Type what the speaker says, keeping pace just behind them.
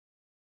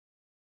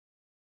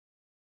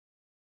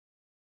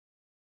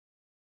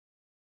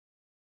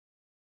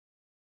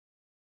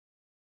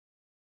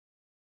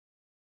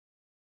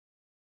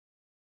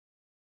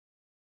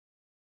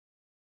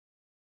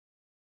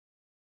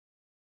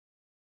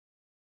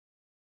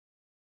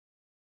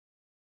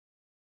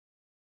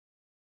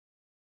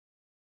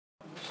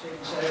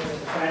Said it was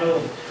the final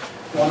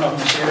one of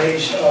the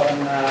series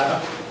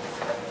on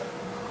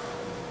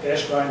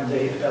based around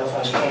the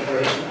Belfast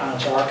Corporation and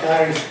its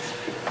archive.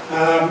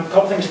 A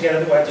couple of things to get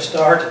into at the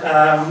start.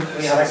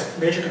 We had a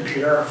major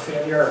computer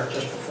failure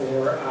just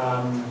before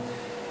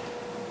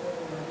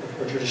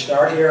we're due to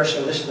start here,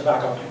 so this is the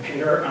backup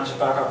computer and it's a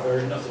backup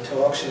version of the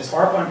talk. So the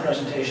PowerPoint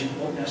presentation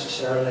won't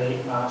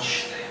necessarily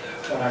match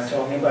what I'm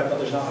talking about, but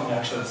there's nothing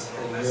actually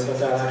weird about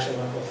that. I actually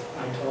went with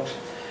iTalks.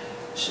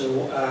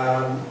 So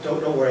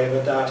don't worry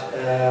about that.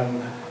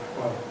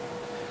 Well,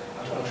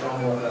 I'll try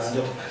and work around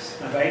it.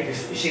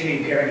 If you see me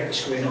appearing at the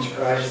screen and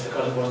surprised, it's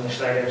because it wasn't the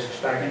slide I was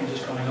expecting,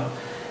 just coming up.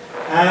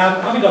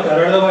 Having got that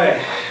out of the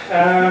way,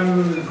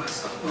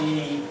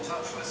 we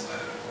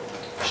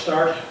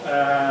start.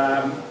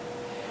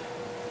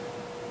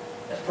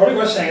 It's probably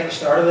worth saying at the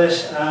start of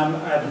this,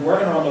 I've been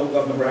working on local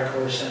government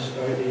records since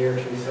about the year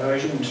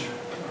 2000, or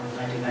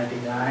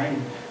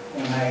 1999.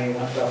 When I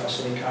went to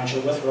Belfast City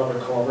Council with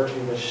Robert Corbett,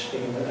 who was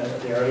speaking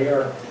at the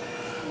earlier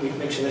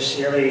weeks of this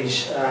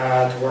series,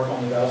 to work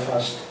on the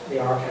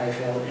archive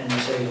held in the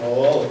City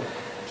Hall.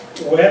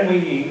 When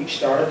we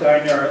started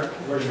down there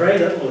was very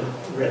little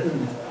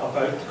written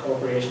about the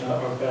corporation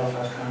or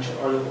Belfast Council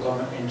or local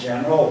government in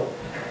general.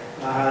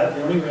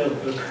 The only real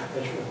book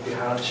which we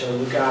had to sort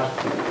of look at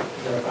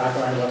the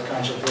background of what the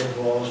council did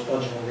was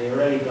Budget and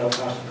Leary,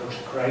 Belfast Approach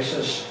to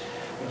Crisis,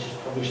 which is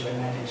published in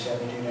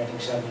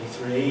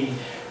 1972-1973,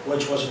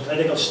 which was a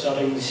political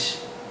studies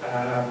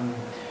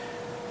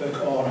book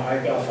on how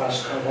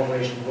Belfast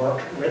Corporation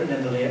worked, written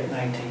in the late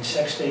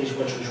 1960s,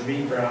 which was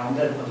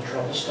rebranded when the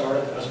Troubles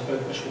started as a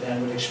book which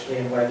then would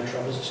explain why the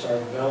Troubles had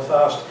started in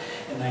Belfast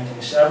in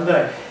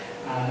 1970.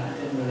 It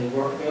didn't really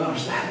work, to be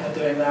honest, at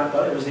doing that,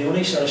 but it was the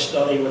only sort of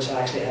study which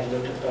actually had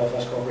looked at the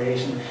Belfast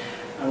Corporation.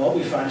 And what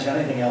we found is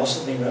anything else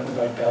that had been written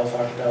about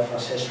Belfast,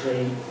 Belfast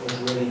history, was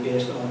really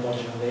based on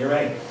Budget and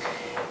Leary.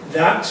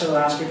 That sort of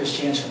landscape has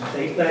changed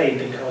completely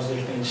because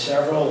there's been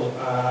several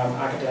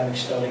academic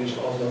studies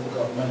of local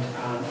government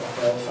and of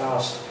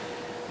Belfast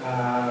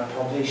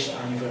published,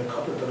 and you've had a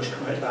couple of books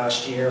come out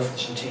last year for the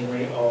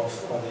centenary of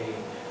the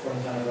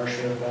 40th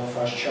anniversary of the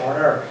Belfast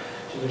Charter.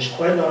 So there's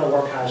quite a lot of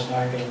work has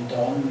now been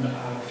done.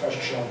 Professor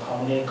Sean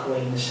Connolly at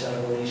Queen's set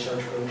up a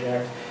research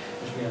project.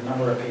 There's been a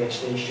number of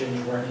PhD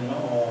students working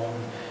on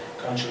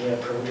council-led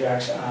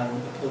projects,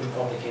 and those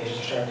publications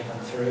are starting to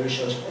come through.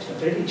 So it's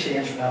completely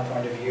changed from that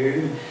point of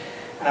view.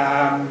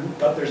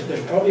 But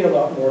there's probably a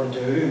lot more to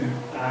do.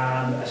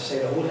 And as I say,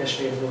 the whole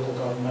history of local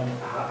government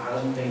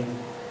hasn't been.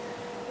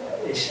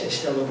 It's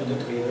still open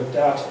to be looked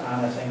at,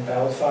 and I think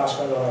Belfast,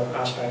 quite a lot of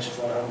aspects of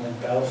what happened in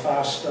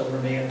Belfast still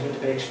remain to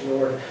be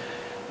explored.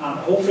 And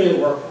hopefully the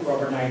work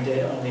Robert and I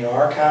did on the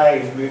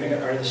archive, moving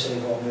it out of the City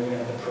Hall, moving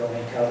it into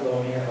PRONI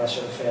Catalonia, has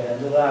sort of fed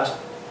into that.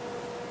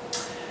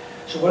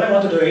 So what I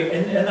want to do,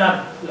 in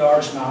that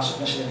large mass of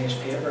miscellaneous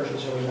papers,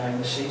 which always line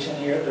the seats in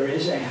here, there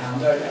is a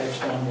handout I've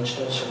done which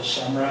does sort of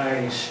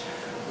summarise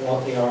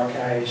what the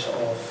archives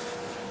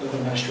of local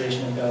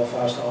administration in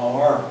Belfast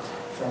are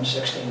from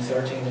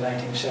 1613 to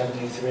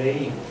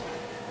 1973.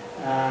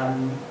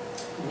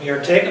 We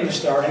are taking the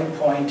starting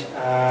point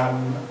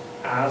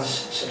as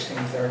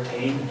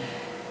 1613.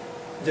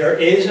 There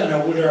is an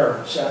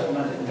older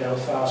settlement in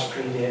Belfast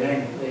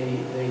predating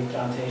the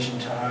plantation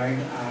town,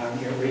 and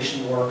your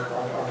recent work,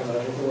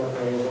 archaeological work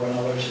by Over and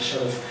others, has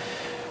sort of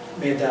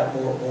made that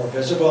more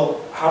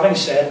visible. Having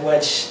said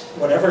which,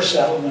 whatever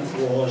settlement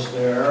was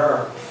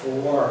there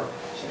for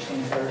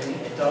 1613,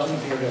 it doesn't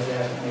appear to have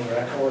left any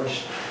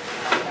records.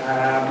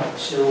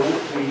 So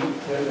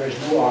there's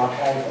no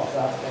archive of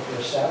that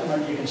particular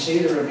settlement. You can see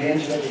the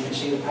remains of it, you can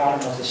see the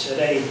pattern of the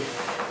city.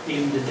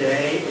 Even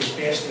today is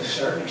based to a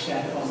certain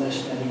extent on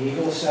this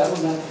medieval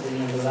settlement.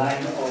 The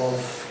line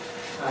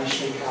of High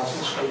Street,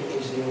 Castle Street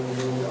is the old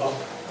road up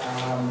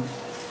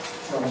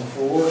from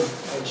Ford,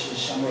 which is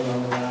somewhere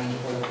along the lines of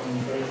where the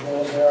Queen's Bridge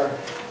was there.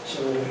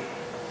 So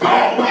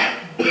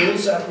the old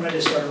settlement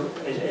is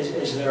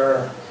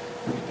there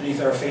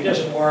beneath our feet, as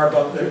it were,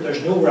 but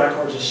there's no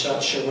records as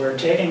such. So we're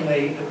taking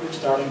the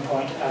starting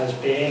point as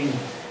being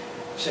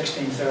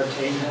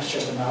 1613. That's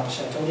just a map.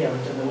 So I told you I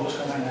didn't know what was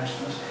coming next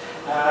to us.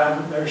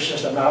 There's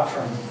just a map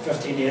from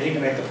 1580 to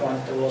make the point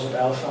that there was a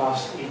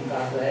Belfast, even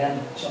back then,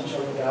 some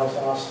sort of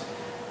Belfast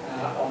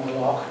on the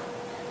loch,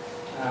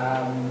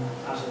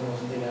 as there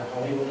was indeed a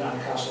Hollywood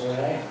and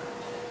Castlereagh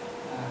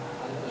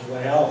as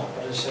well,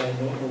 but as I say,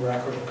 no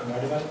record will come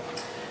out of it.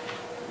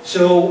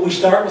 So we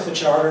start with the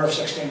Charter of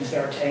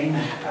 1613.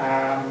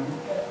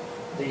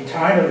 The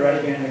town had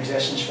already been in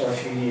existence for a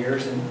few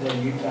years, the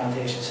new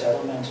plantation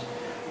settlement,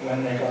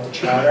 when they got the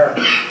Charter.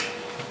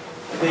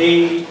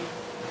 The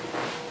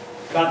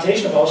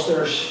plantation of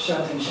Ulster's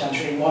 17th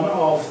century, one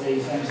of the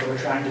things they were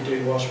trying to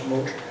do was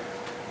promote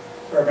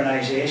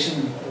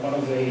urbanisation. One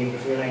of the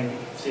prevailing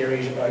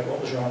theories about what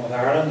was wrong with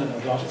Ireland, and there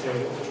was lots of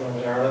theories about what was wrong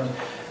with Ireland,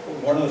 but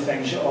one of the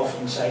things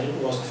often cited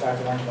was the fact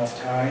there weren't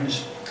enough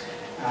towns,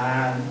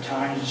 and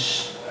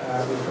towns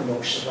would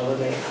promote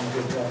stability and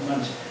good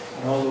government,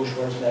 and all those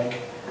words like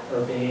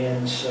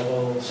urbane,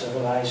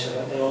 civilized, so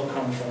that they all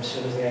come from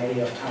sort of the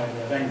idea of town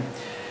living.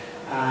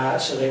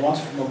 So they want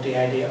to promote the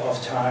idea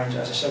of towns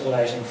as a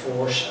civilizing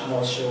force, and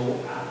also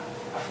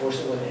a force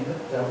that would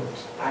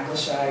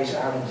anglicise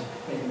Ireland,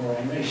 make it more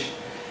English.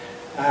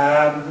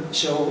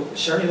 So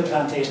certainly the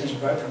plantation is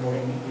about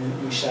promoting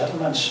new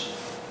settlements.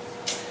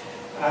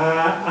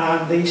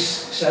 And these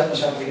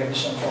settlements have to be given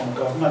some form of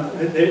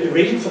government. The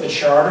reason for the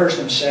charters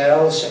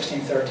themselves,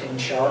 1613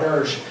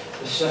 charters,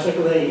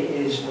 specifically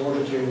is more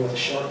to do with the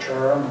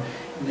short-term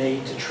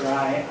need to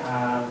try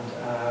and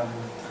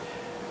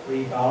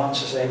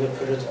rebalance, as they would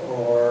put it,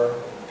 or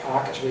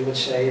pack, as we would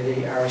say,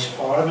 the Irish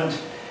Parliament.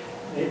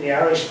 The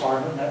Irish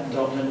Parliament in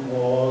Dublin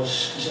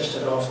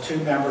consisted of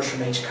 2 members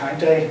from each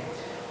county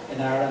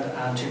in Ireland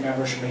and 2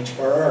 members from each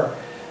borough.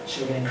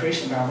 So to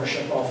increase the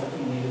membership of it,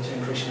 you needed to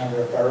increase the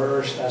number of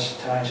boroughs. That's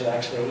the towns that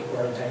actually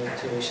were entitled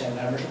to send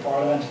members of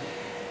Parliament.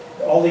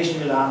 All these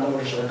new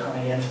landowners that were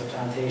coming in for the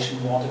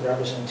plantation wanted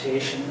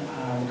representation,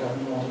 and the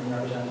government wanted them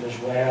represented as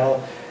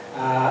well.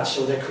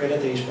 So they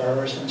created these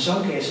boroughs. In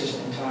some cases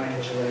in towns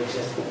which already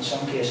existed, in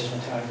some cases in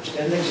towns which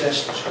didn't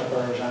exist, which were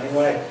boroughs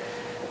anyway.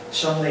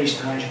 Some of these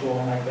towns go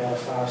on like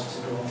Belfast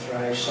to grow and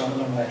thrive, some of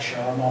them like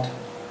Charlemont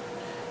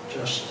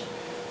just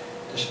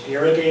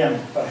disappear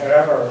again. But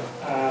however,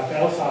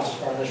 Belfast as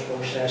part of this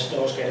process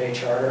does get a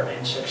charter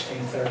in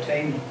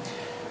 1613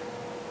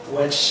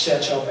 which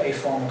sets up a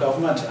form of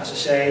government. As I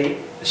say,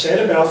 the state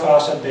of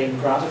Belfast had been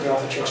granted the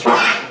Arthur Chichester.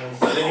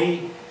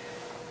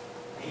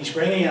 He's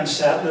bringing in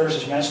settlers,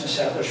 as mentioned,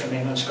 settlers from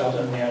England,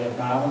 Scotland and the Isle of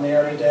Man in the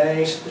early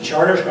days. The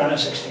charter is granted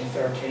in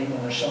 1613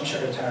 when there's some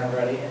sort of town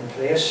already in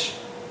place.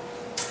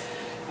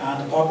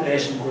 And the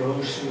population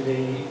grows through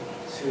the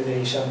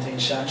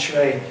 17th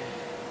century.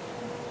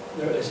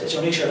 It's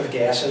only sort of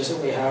guesses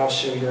that we have,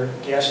 so you're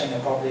guessing a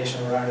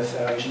population of around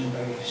 1,000 by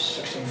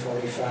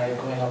 1645,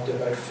 going up to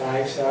about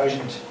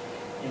 5,000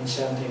 in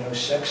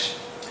 1706.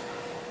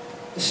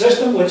 The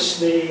system which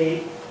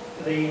the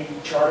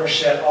charter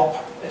set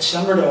up, it's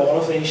similar to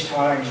all of these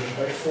towns. There's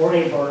about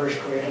 40 boroughs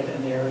created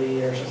in the early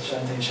years of the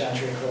 17th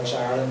century across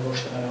Ireland,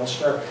 most of them in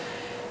Ulster.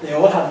 They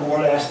all had more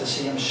or less the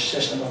same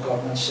system of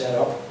government set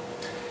up.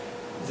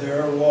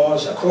 There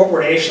was a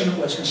corporation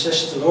which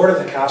consisted of the Lord of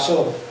the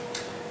Castle,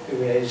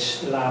 who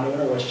is the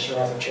landowner, which is Sir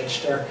Arthur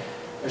Chichester.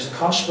 There's the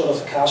Constable of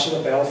the Castle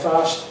of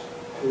Belfast,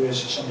 who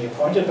is somebody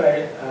appointed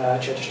by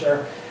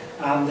Chichester.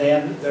 And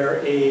then there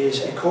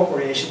is a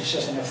corporation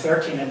consisting of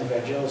 13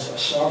 individuals, a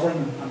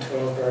sovereign and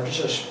 12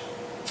 burgesses.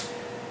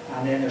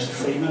 And then there's the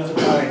freemen of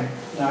the town.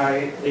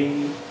 Now,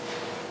 the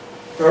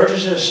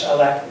burgesses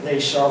elect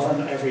the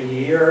sovereign every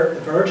year.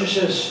 The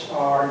burgesses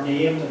are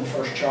named in the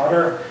first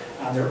charter,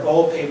 and they're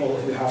all people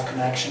who have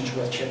connections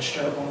with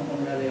Chichester,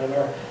 one way or the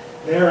other.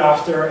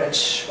 Thereafter,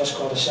 it's what's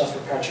called a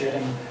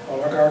self-perpetuating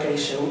oligarchy.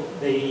 So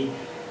the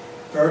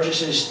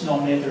burgesses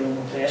nominate their own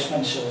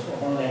replacements. So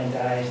if one of them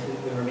dies,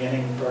 the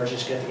remaining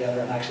burgesses get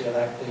together and actually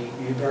elect the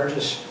new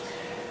burgess.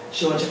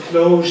 So it's a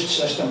closed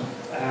system.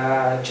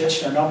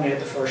 Chichester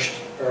nominated the first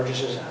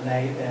burgesses, and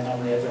they then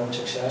nominate their own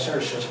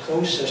successors. So it's a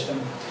closed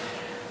system,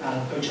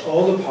 and it puts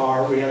all the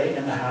power really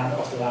in the hand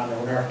of the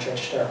landowner,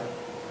 Chichester.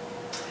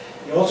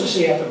 You also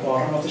see at the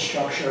bottom of the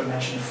structure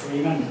mentioned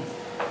freemen.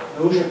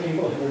 Those are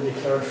people who are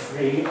declared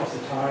free of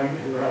the town,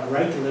 who have a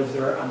right to live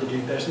there and to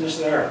do business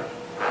there.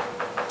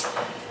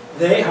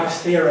 They have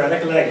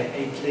theoretically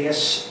a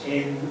place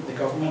in the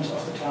government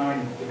of the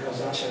town, because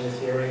that's how the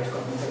theory of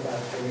government at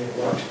that period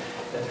worked,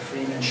 that the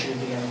freemen should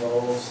be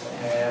involved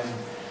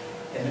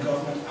in the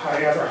government.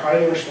 However, how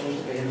they were supposed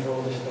to be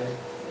involved is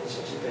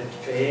a bit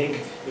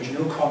vague. There's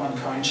no common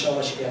council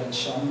as you get in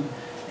some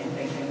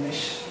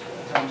English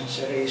towns and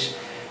cities.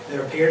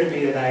 There appeared to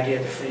be an idea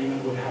that the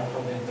freemen would have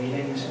public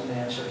meetings and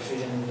then sort of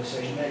feed in the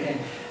decision making.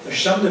 There's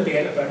some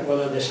debate about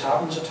whether this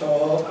happens at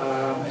all.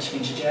 It's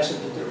been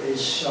suggested that there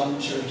is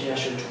some sort of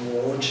gesture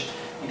towards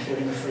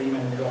including the freemen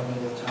in the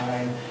government of the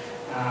town.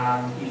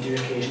 You do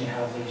occasionally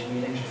have these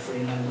meetings. The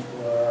freemen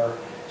were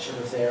sort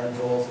of there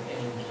involved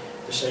in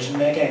decision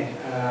making,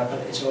 but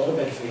it's all a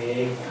bit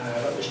vague.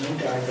 But there's no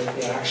doubt that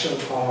the actual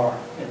power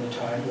in the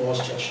town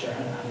was Chichester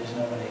and his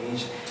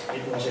nominees.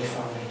 It was a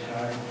family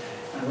town.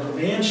 And it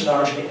remains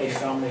largely a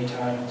family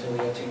town until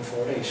the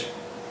 1840s.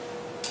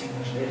 And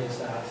as late as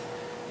that,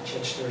 the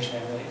Chichesters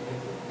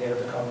later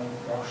become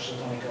Marquesses of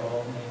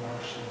Donegal and the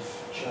Marquesses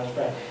of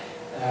Shaftesbury.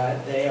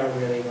 They are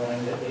really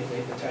running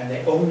the town.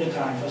 They own the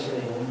town,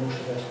 physically own most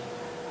of it,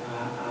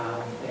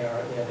 and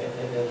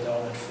they're the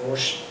dominant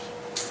force.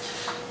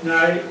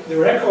 Now, the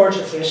records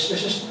of this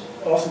is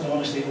often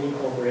known as the Old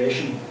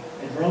Corporation.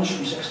 It runs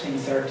from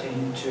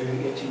 1613 to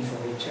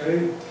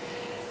 1842.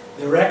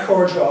 The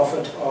records of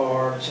it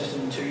are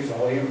consistent in 2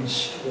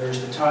 volumes.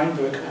 There's the Town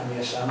Book and the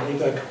Assembly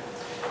Book.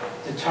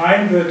 The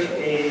Town Book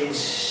is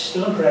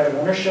still in private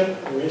ownership.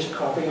 There is a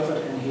copy of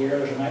it in here.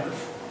 There's a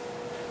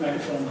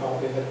microfilm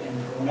copy of it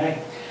in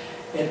PRONI.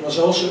 It was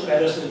also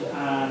edited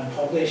and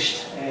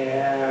published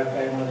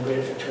by one of the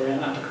great Victorian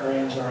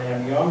antiquarians,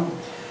 R.M. Young.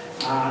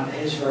 and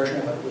his version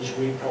of it was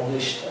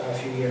republished a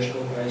few years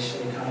ago by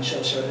City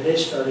Council, so it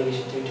is fairly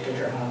easy to get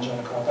your hands on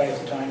a copy of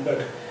the town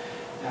book.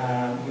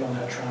 You don't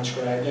have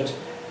transcribed it.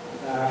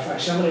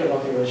 Facsimile of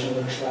what the original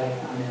looks like,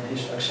 and then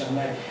his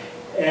facsimile.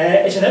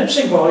 It's an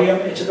interesting volume.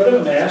 It's a bit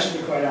of a mess, to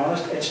be quite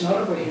honest. It's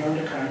not a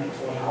coherent account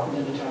of what happened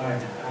in the town.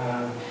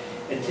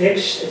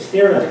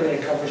 Theoretically,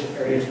 it covers the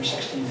period from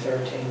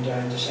 1613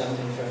 down to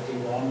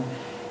 1751.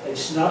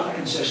 It's not a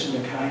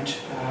consistent account.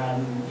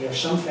 You have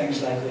some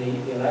things like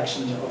the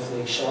elections of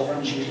the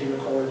sovereigns usually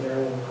recorded there,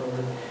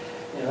 recorded.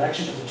 The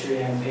elections of the two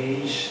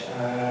MPs,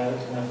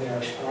 of the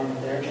Irish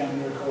Parliament, they're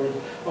generally recorded.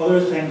 Other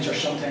things are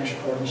sometimes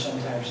recorded and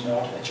sometimes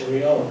not. It's a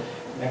real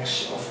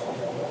mix of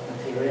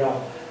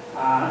material.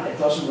 It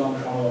doesn't run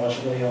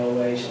chronologically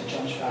always. It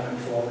jumps back and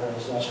forward, and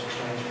there's lots of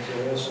strange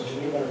material, so it's a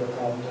wee bit of a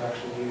problem to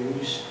actually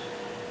use.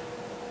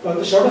 But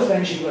the sort of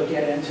things you would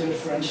get into it,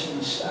 for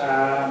instance,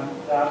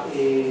 that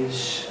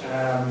is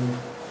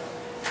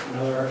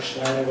another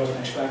slide I wasn't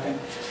expecting.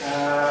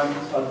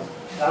 But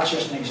that's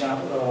just an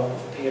example of a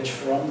page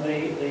from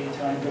the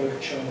town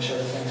book showing the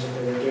sort of things that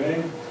they were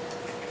doing.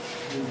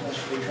 I'm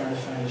possibly trying to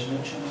find his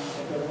notes on that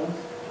particular one.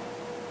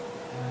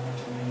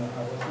 Which I may not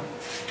have with me.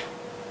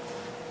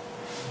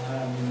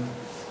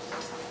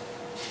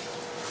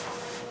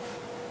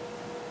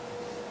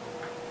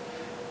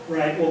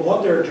 Right, well,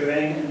 what they're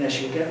doing in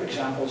this, you get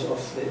examples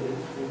of the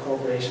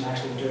corporation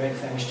actually doing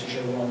things to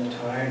show on the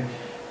town.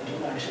 I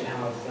don't actually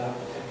have that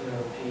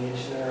particular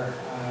page there.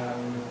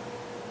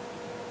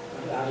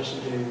 But that is to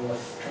do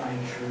with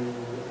trying to,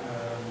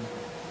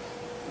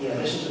 yeah,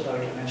 this is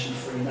about, I mentioned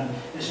Freeman,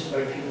 this is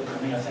about people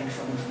coming, I think,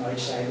 from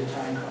outside the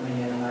town, coming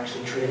in and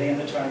actually trading in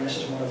the town. This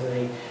is one of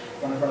the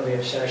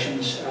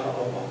obsessions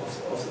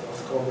of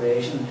the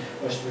corporation,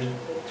 was to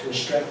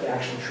restrict the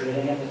actual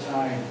trading in the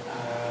town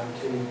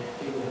to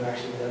people who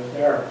actually live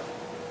there.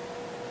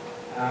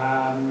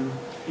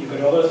 You've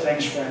got other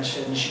things, for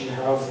instance, you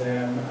have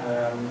them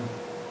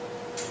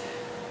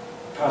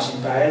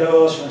passing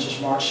bylaws. For instance,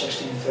 March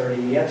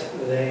 1638,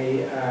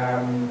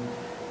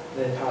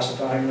 they passed a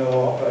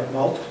bylaw about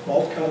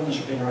malt kilns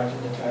being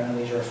erected in the town, and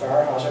these are a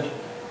fire hazard.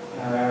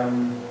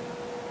 And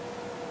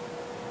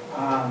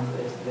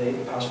they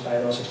passed a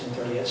bylaw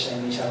 1638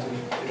 saying these have to be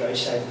put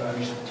outside the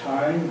boundaries of the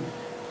town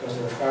because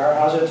they're a fire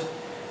hazard.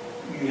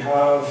 You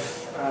have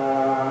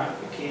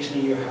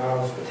occasionally you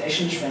have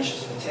petitions. For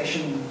instance, a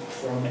petition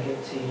from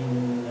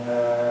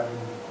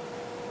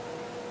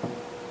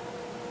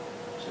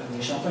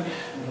 1870 something,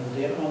 another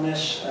date on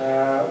this,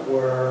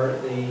 where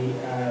the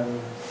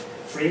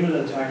freemen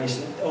of the town,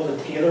 all the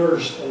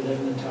tailors that live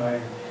in the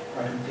town,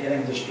 are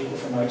complaining there's people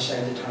from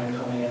outside the town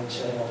coming in and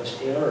setting up as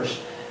tailors.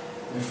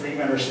 And the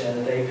freemen are saying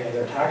that they pay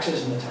their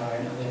taxes in the town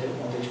and they don't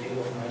want these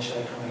people from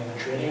outside coming in and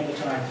trading in the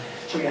town.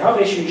 So you have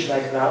issues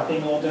like that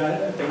being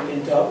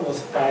dealt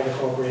with by the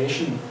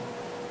corporation.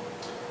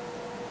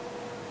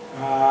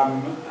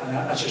 And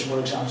that's just more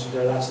examples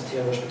there. That's the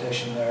tailor's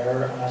petition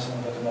there, and that's one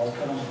about the malt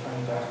kilns,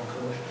 bringing back on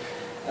court.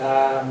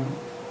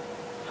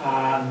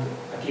 And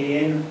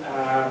again,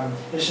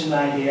 this is an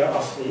idea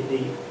of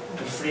the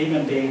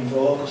freemen being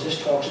involved, because this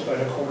talks about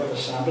a court of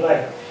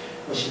assembly,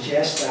 which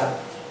suggests that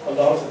a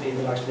lot of the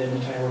people actually in the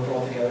town were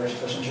brought together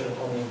for some sort of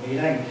public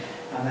meeting,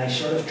 and they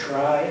sort of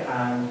try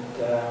and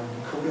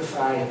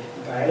codify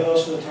the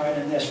bylaws of the town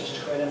in this, which is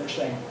quite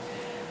interesting.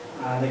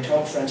 And they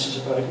talk, for instance,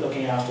 about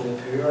looking after the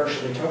poor.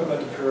 So they talk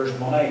about the poor's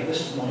money.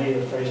 This is money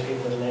that various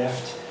people had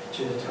left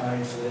to the town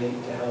to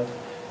help the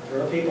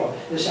poor people.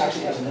 This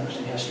actually has an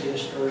interesting history,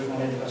 this poor's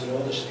money, because it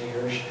all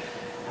disappears.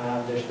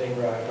 There's a big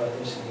row about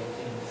this in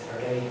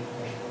 1830.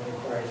 There's a big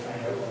inquiry to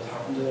find out what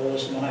happened to all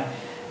this money.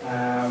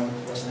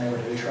 Wasn't able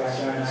to track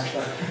down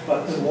actually,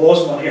 but there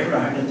was money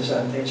around in the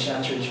 17th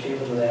century which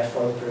people had left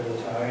for the poor of the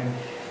town.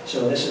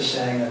 So this is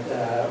saying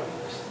that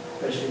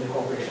basically the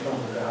corporation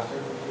don't look after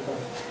it for people.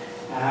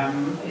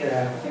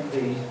 Yeah, I think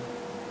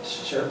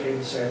certain people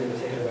decided they would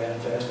take it away and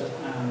invest it,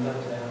 and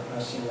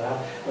I've seen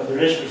that. But there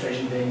is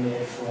provision being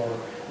made for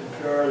the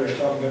poor. There's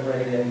talking about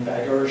regulating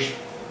beggars,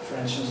 for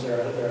instance,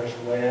 there as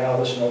well.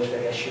 This is always a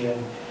big issue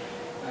in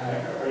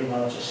early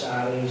modern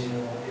societies,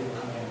 people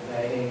coming in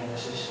begging, and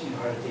this is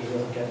how to deal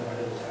with them, get them out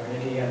of the town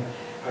again,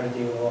 how to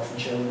deal with orphan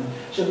children.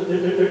 So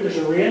there's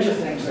a range of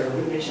things there,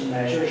 reaching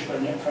measures, but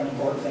an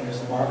important thing is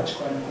the market's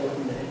quite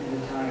important in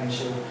the town,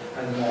 so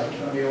how the market's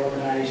going to be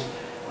organised.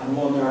 And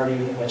one there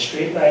even about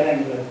street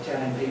lighting,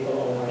 telling people,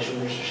 all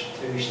householders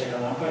to stick a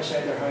lamp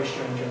outside their house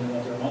during the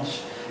winter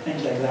months,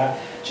 things like that.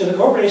 So the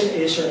corporation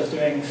is sort of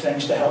doing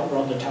things to help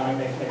run the town,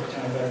 make the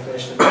town a better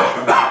place to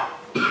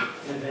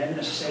live in.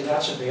 As I say,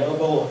 that's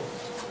available.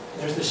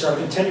 There's the sort of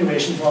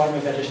continuation volume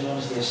of it is known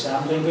as the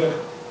Assembly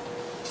Book,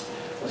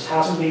 which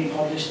hasn't been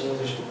published, although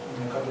there's a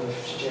couple of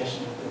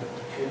suggestions that it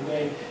could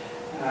be.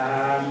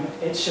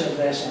 It's sort of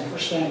less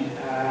interesting.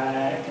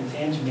 It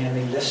contains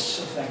mainly lists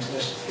of things,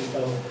 lists of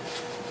people,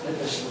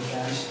 lists of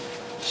events.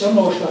 Some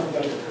more stuff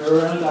about the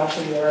poor in it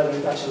actually there.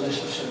 That's a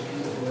list of sort of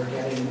people who are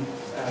getting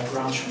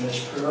grants from this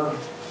poor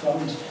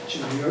fund. So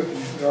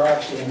you're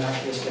actually in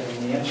that case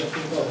getting names of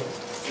people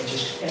which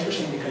is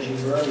interesting because you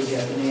rarely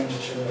get the names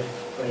of sort of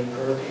very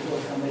poor people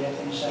from the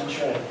 18th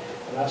century.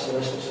 And that's a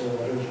list of sort of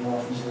widows and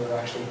orphans that have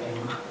actually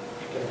been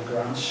given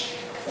grants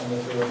from the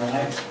poor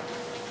money.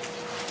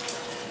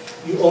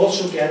 You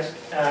also get,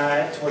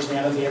 towards the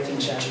end of the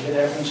 18th century, get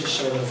evidence of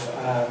sort of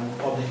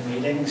public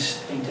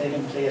meetings being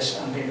taken place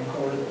and being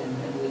recorded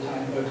into the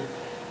town book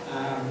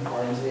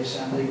or into the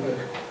assembly book.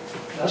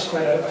 That's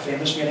quite a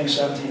famous meeting,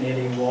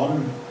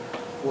 1781,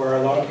 where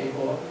a lot of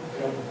people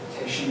put up a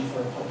petition for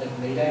a public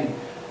meeting.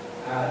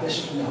 This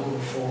is when the whole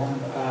reform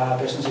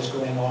business is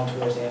going on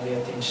towards the end of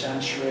the 18th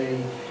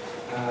century,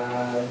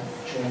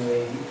 during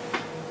the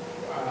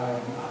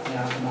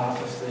aftermath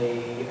of the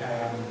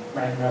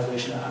American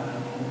Revolution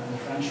and the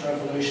French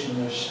Revolution.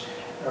 There's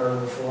a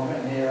reform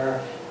in there.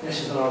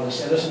 This is a lot of the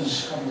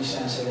citizens coming to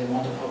sense that they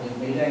want a public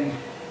meeting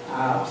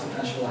of the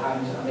principal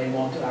hands, and they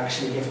want to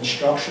actually give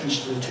instructions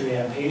to the two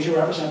MPs who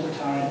represent the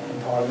town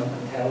in Parliament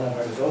and tell them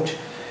how to vote.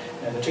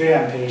 Now, the two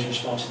MPs'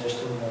 response to this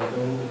told them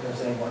no, because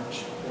they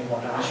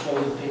weren't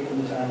answerable to the people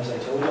in the town as they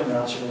told them.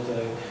 They're answerable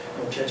to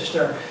Lord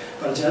Chichester.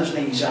 But it's an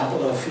interesting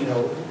example of, you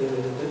know,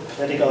 the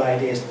political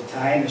ideas at the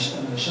time,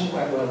 and there's some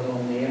quite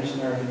well-known names in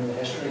there if you know the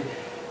history.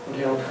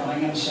 Odell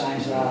Cunningham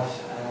signs that.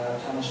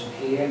 Thomas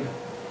O'Kane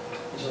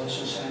is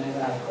also signing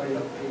that. Quite a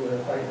lot of people are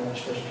quite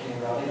much between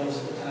radicals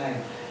at the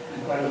time,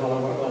 and quite a lot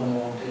of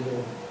well-known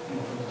people, you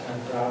know, from the town.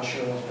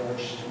 Bradshaw,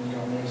 Burgess,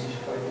 Montgomery, these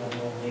are quite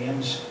well-known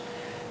names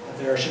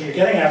there. So you're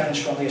getting evidence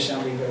from the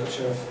assembly book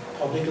of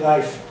public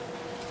life.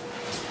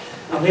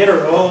 And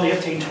later on,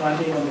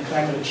 1820, when the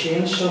climate had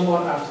changed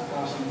somewhat after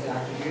passing the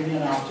Act of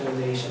Union, after the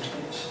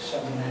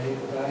 1798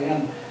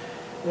 rebellion,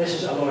 this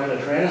is a loyal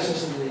address.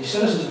 This is the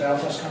citizens of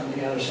Belfast coming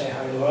together to say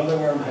how loyal they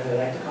were and how they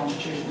liked the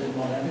Constitution, didn't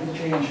want anything to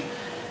change.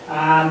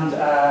 And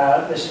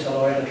this is a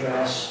loyal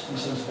address from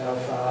citizens of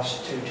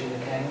Belfast to the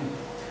King.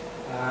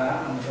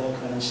 And the folk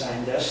went and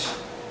signed this.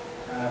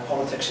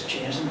 Politics have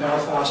changed in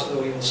Belfast,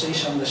 although you will see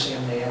some of the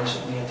same names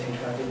in the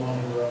 1821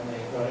 who were on the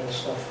radical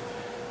stuff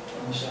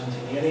from the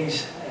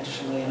 1780s,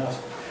 interestingly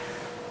enough.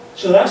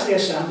 So that's the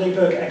assembly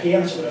book.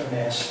 Again, it's a bit of a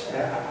mess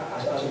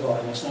as a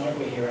volume. It's not a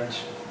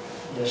coherent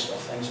list of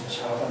things that's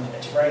happened.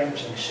 It's a very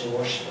interesting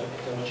source, but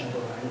it does jump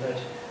around a bit.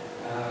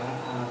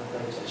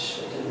 But it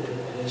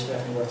is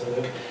definitely worth a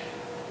look.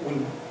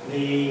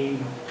 The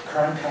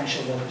current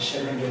council are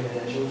considering doing a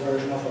digital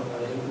version of it,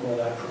 but I don't know where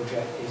that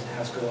project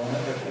has gone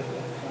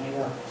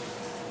anywhere.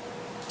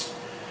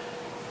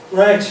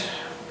 Right,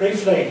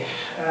 briefly,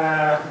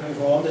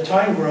 move on. The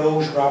town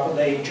grows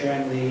rapidly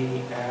during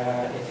the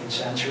 18th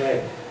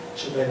century.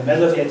 So by the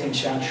middle of the 18th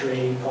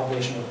century,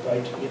 population of about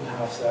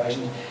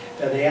 8,500.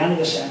 By the end of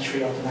the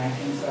century, up to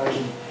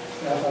 19,000,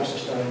 Belfast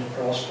is starting to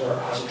prosper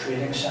as a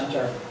trading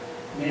centre,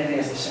 mainly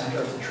as the centre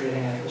of the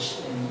trading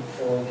interest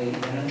for the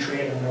linen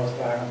trade in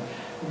North Ireland.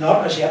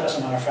 Not as yet as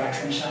a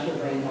manufacturing centre,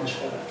 very much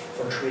for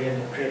trade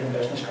and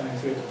business coming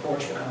through. The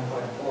port's becoming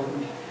quite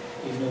important,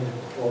 even though the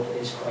port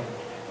is quite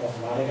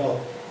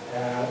radical.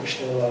 There's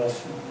still a lot of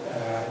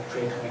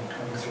trade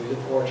coming through the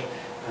port,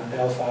 and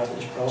Belfast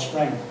is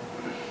prospering.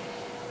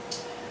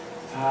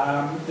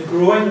 The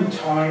growing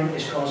town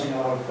is causing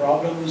a lot of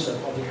problems,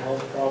 public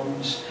health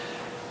problems.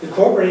 The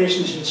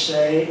corporation, should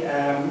say,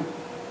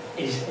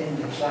 is in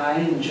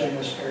decline during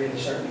this period to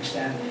a certain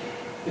extent.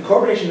 The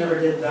corporation never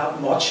did that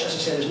much. As I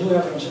said, there's no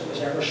evidence it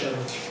was ever sort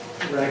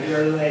of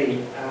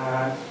regularly,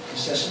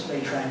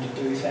 consistently trying to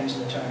do things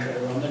in the town, try to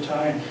run the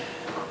town.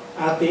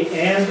 At the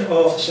end of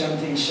the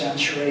 17th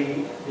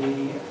century,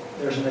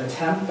 there's an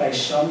attempt by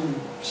some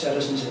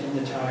citizens in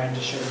the town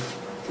to sort of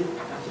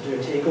do a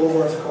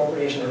takeover of the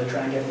corporation, or to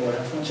try and get more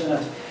influence in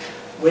it,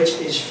 which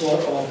is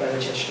fought off by the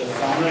Chichester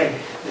family.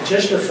 The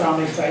Chichester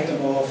family fight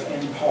them off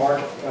in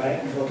part by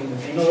invoking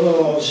the penal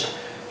laws,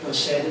 which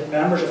say that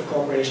members of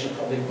corporation and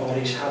public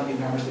bodies have to be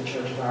members of the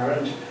Church of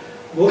Ireland.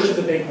 Most of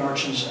the big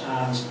merchants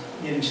and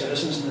leading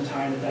citizens in the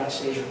town at that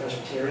stage were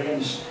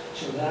Presbyterians,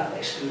 so that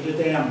excluded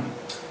them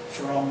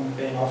from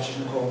being officers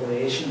in the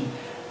corporation.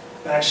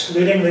 By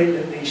excluding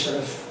the sort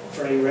of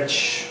very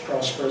rich,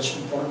 prosperous,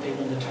 important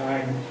people in the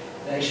town,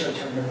 they sort of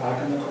turned their back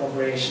on the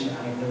corporation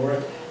and ignore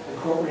it. The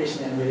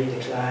corporation then really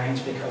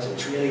declines because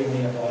it's really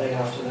only a body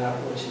after that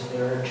which is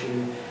there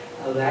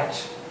to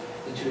elect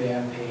the two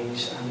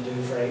MPs and to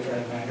do very,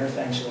 very minor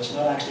things. So it's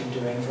not actually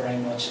doing very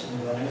much in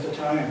the running of the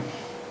town.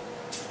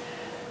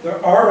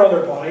 There are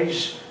other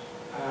bodies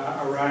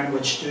around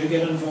which do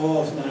get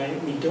involved. Now,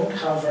 we don't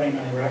have very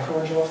many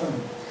records of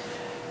them.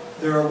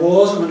 There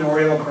was a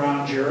manorial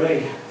grand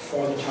jury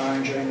for the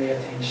town during the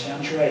 18th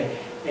century.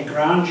 A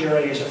grand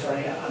jury is a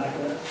very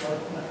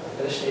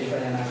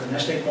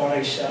anachronistic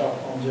body set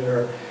up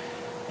under,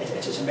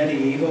 it's a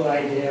medieval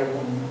idea.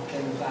 When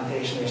in the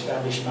plantation they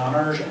established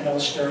manors in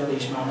Ulster.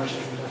 These manors,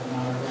 if we have a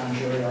manor grand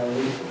jury or a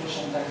league, which is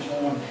sometimes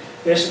known.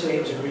 Basically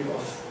it was a group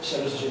of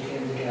citizens who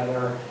came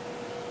together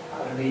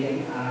at a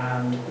meeting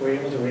and were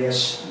able to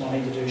raise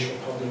money to do sort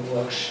of public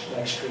works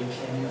like street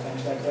cleaning and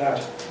things like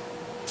that.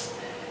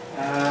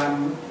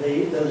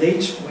 The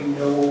leet we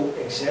know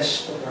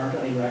exists, but there aren't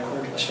any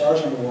records. As far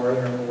as I'm aware,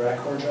 there are no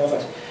records of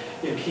it.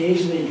 You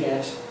occasionally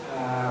get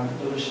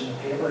notice in the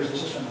papers.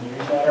 This is from the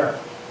newsletter,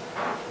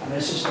 and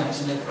this is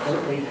mentioned that the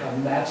court lead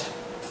had met,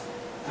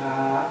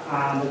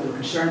 and that they were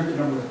concerned with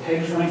the number of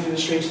pigs running through the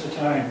streets of the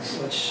town,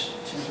 which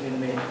seems to be the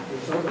main. We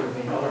thought there would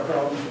be other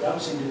problems, but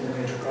that seemed to be the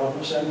major problem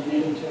of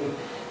 1782.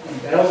 In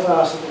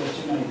Belfast, that there was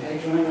too many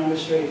pigs running around the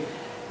street,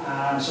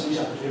 and somebody's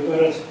had to do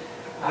about it.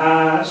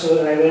 So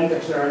they then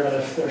declared that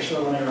if they're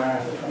still running around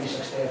after the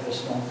 26th day of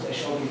this month, they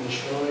shall be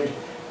destroyed.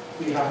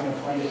 We haven't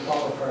appointed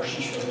proper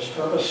persons for this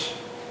purpose.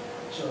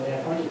 So they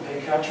appointed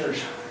pig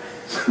catchers,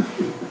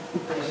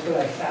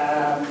 basically.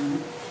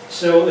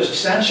 So there's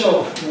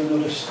essential, you'll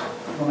notice,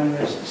 running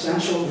this,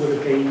 essential would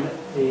have been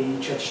the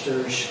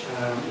Chichester's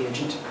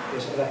agent,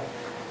 basically.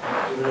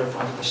 They would have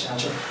appointed the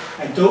censor.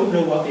 I don't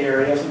know what the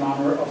area of the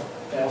manor of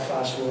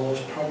Belfast was,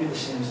 probably the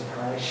same as the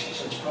parish,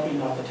 so it's probably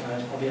not the town,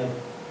 it's probably a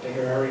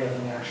bigger area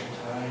than the actual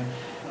town.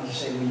 And as I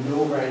say, we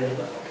know very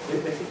little.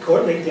 The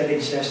court league did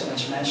exist, and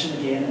it's mentioned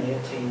again in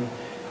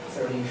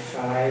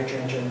 1835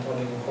 during the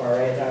public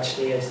inquiry at that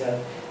stage that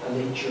a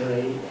lead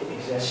jury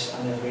exists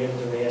and they're able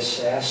to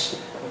reassess,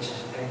 which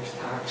is a type of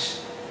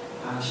tax.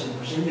 So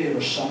presumably there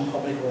was some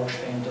public works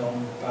being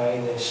done by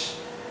this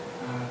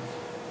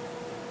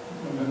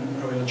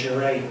royal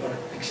jury, but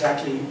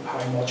exactly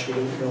how much we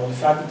don't know. The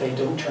fact that they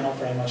don't turn up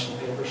very much in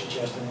the paper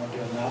suggests they're not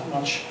doing that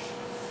much.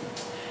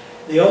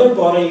 The other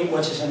body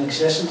which is in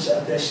existence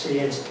at this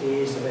stage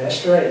is the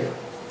vestry.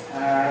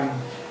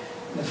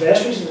 The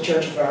vestries of the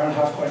Church of Ireland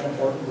have quite an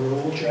important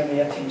role during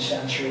the 18th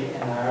century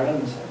in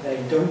Ireland.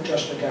 They don't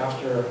just look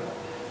after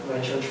the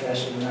church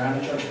vestry in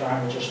Ireland. The Church of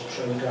Ireland will just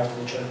sort of look after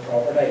the church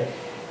property.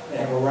 They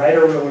have a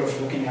wider role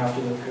of looking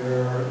after the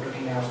poor,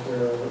 looking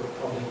after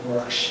public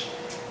works.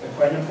 They're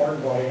quite an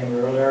important body in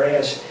rural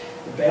areas.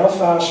 The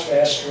Belfast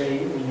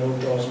vestry, we know,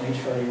 does meet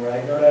fairly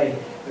regularly.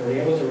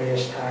 They're able to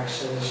raise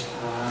taxes,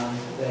 and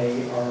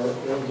they are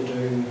able to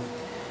do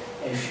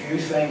a few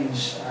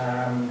things.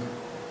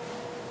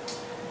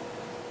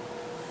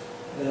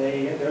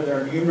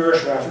 There are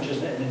numerous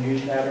references in the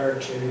newsletter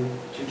to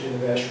the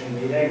vestry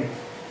meeting.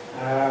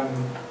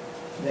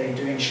 They're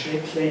doing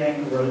street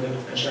cleaning. We're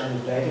concerned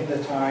with lighting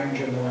the town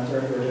during the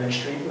winter. We're doing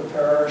street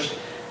repairs.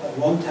 At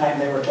one time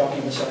they were talking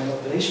about setting up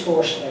a police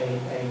force, a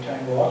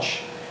town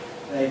watch.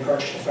 They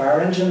purchased a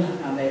fire engine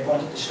and they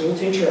appointed the school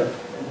teacher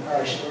in the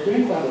parish. So we're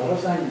doing quite a lot of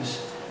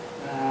things.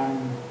 I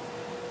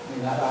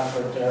mean, that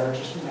advert there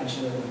just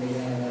mentioned at the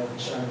meeting, and they're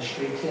concerned with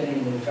street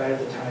cleaning. They divided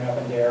the town up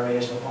into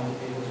areas and appointed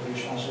people to be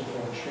responsible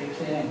for street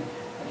cleaning.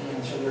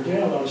 Again, so they're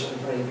doing a lot of sort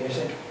of very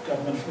basic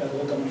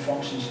local government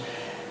functions.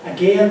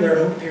 Again, there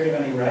don't appear to be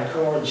any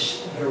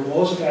records. There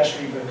was a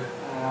vestry book,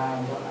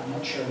 but I'm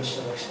not sure it's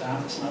still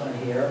extant. It's not in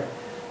here.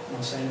 I'm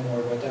not saying more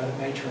about that. It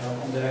may turn up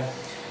one day.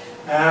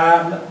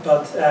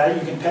 But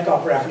you can pick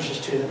up references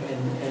to them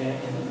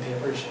in the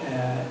papers,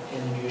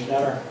 in the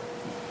newsletter.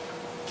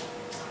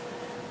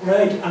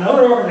 Right,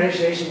 another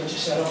organisation which is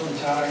set up in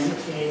town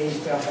is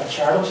Belfast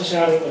Charitable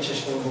Society, which is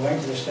still going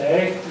to this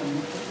day.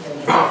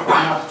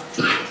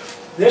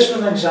 This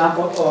was an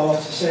example of,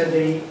 as I said,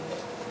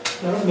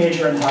 none of the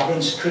major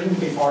inhabitants couldn't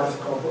be part of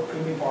the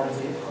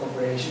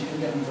corporation,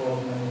 couldn't get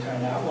involved in the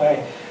town that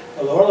way.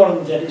 Well, all a lot of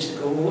them did is to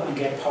go and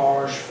get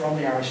powers from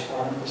the Irish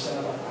Parliament to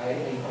set up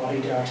a body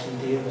to actually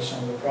deal with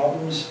some of the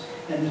problems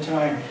in the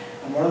town.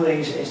 And one of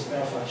these is the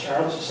Belfast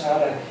Charitable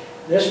Society.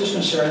 This was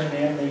concerned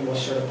mainly with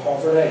sort of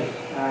poverty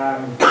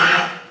in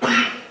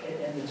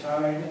the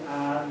town,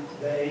 and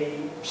they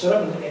set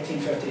up in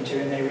 1852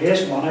 and they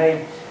raised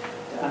money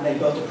and they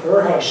built a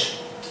poorhouse,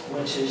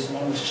 which is the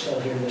one which is still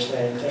here to this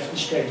day in Clifton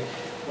Street,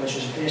 which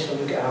was a place to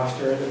look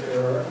after the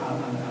poor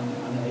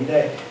and the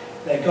needy.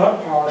 They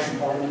got powers from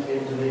Parliament to be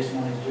able to raise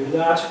money to do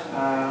that,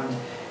 and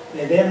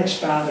they then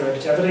expand their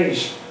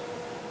activities.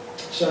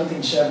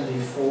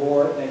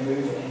 1774, they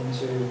move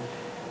into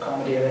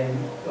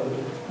accommodating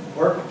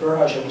work with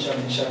poorhouse in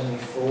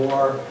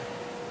 1774,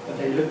 but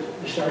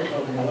they started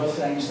building other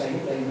things. They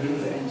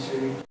move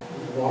into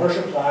water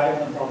supply.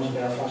 One of the problems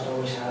Belfast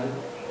always had is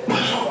the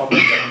problem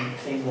of getting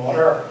clean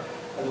water.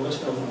 Although it's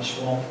built in a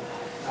swamp,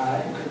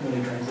 you couldn't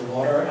really drink the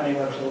water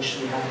anywhere close,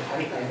 so we had to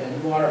pipe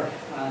in water.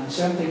 And in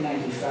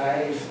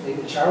 1795, the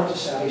Charitable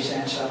Society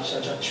sets up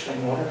the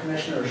spring water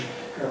commissioners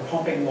who are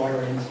pumping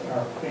water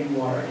putting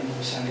water into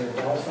the centre of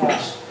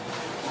Belfast.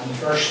 And the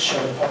first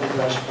sort of public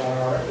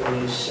reservoir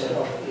is set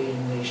up in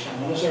the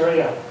Stranraer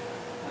area,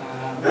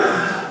 at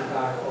the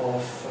back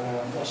of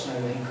what's now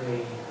the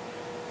Hinkley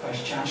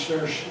Vice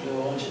Chancellor's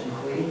Lodge in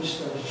Queens.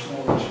 There was a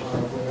small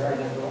reservoir there, and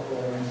they brought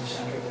water into the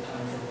centre of the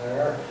town from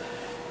there.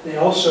 They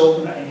also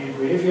opened a new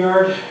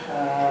graveyard,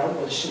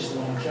 which is the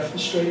one on Clifton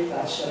Street.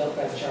 That's set up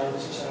by the Charitable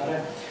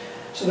Society.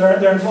 So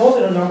they're involved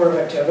in a number of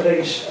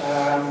activities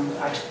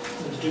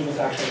to do with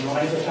actually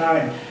money for the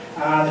town.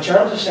 The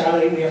Charitable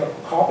Society, we have a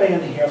copy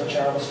in here of the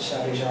Charitable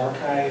Society's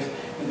archive.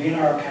 The main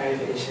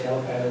archive is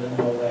held by the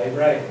Hall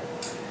Library.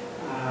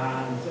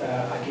 And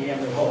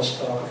again, there was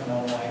talk of an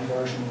online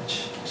version,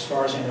 which, as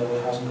far as I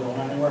know, hasn't gone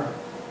anywhere.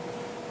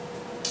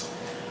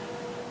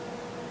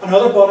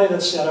 Another body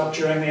that's set up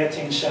during the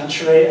 18th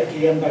century,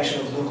 again by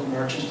sort of local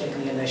merchants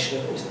taking the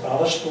initiative, is the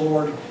Ballast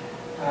Board.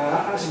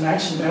 As I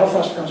mentioned,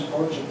 Belfast becomes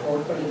important as a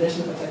port, but it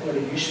isn't a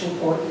particularly useful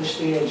port at this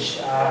stage.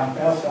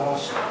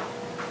 Belfast,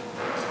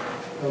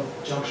 the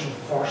junction of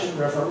the Farset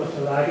River with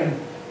the Lagan,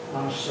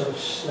 on a sort of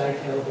slight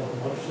hill above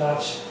the mud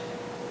flats.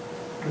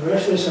 The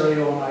rest of this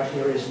area on out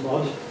here is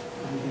mud,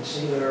 and you can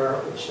see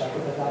there, it's stuck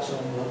with it, that's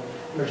all mud.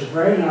 There's a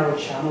very narrow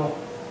channel,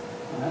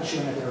 and that's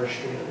showing that there are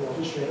straight, it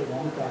wasn't straight, it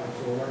went back and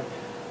forward,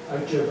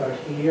 out to about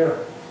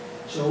here.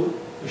 So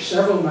there's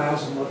several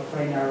miles of mud,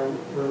 very narrow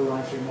road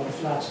line through mud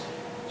flats.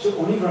 So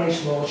only very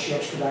small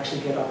ships could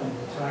actually get up into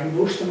the town.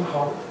 Most of them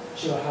had,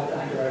 so had to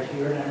anchor out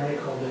here in an area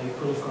called the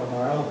Pool of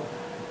Carmarl.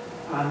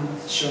 And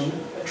some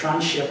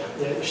tranship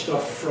the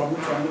stuff from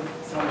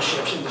the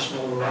ships into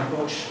smaller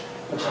rowboats,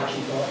 which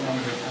actually brought them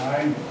into the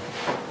town.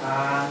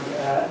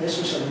 And this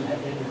was something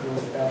that did the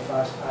growth of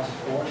Belfast as a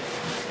port.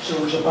 So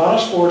there was a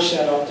ballast board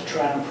set up to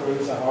try and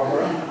improve the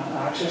harbour and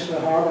access to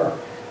the harbour.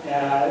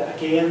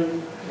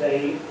 Again,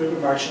 the group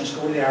of merchants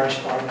go to the Irish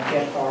Parliament,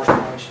 get powers from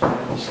the Irish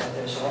Parliament to set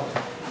this up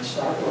and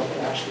start work to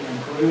actually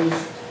improve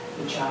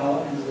the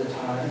channel into the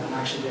town and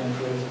actually to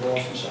improve the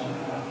wharf and so on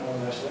and all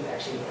the rest of it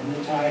actually in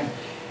the town.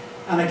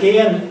 And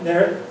again,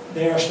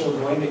 they are still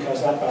growing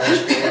because that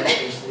ballast board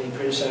is the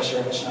predecessor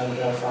of us now, the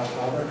Belfast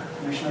Harbour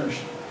Commissioners.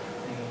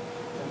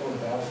 They go to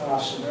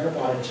Belfast, so their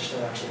bodies are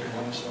still actually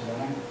growing and still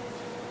running,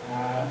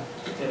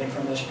 dating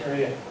from this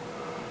period.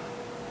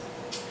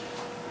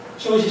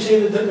 So as you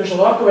see, there's a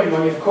lot going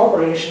on. You have a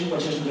corporation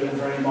which isn't doing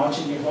very much,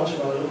 and you have lots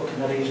of other local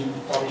committees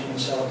and bodies being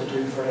set up to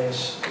deal with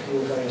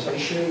various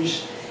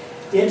issues.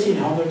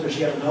 1800, there's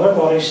yet another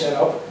body set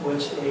up,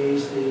 which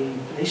is the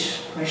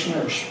police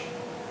commissioners.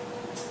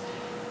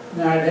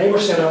 Now, they were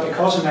set up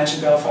because I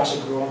mentioned Belfast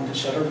had grown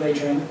considerably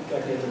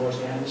particularly towards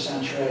the end of the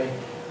century,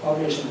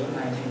 obviously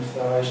about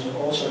 19,000,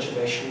 all sorts of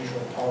issues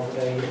with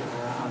poverty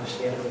and the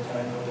state of the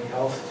town public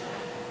health.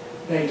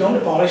 They don't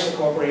abolish the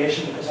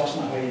corporation because that's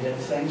not how you did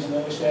things in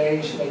those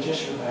days. They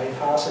just sort of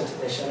bypass it.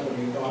 They set up a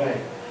new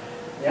body.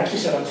 They actually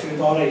set up two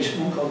bodies,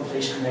 one called the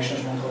Police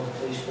Commissioners, one called the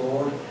Police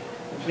Board.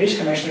 The Police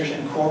Commissioners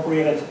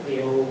incorporated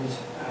the old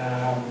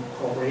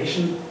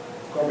corporation.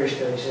 The corporation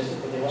still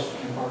existed, but they also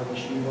became part of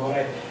this new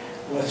body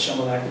with some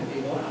elected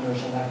people, and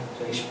there's an elected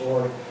police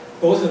board.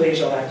 Both of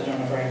these are elected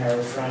on a very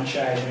narrow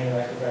franchise, meaning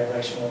elected a very,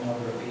 very small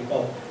number of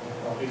people on a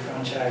property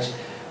franchise.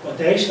 But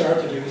they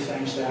start to do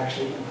things to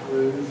actually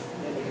improve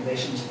the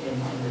conditions in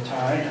the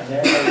town, and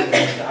they're probably the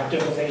most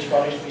active of these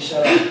bodies we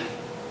set up.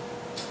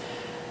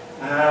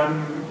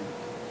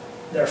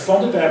 They're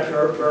funded by a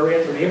pure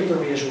rate. They're able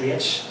to raise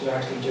rates to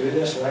actually do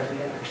this. They're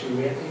actually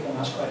rate people, and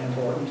that's quite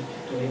important.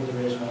 They're able to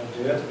raise money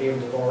to do it. They're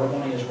able to borrow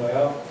money as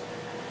well.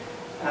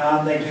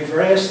 And they do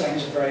various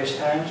things at various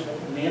times, but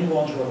the main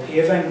ones were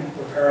paving,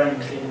 repairing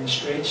and cleaning the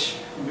streets,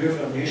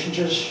 removal of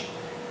nuisances.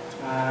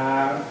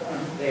 And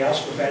they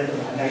also provided them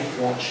a night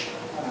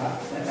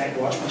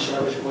watchman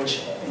service,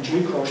 which in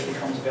due course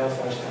becomes the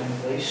Belfast Town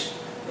Police.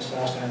 This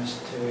last time is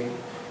to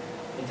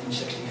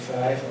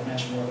 1865, I'll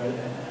mention more about it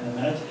in a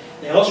minute.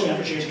 They also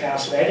introduced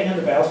gas lighting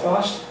into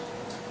Belfast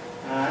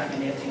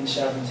in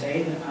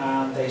 1817,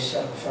 and they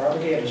set up a fire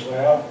brigade as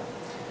well.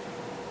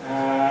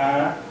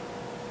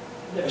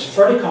 There was a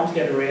fairly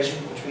complicated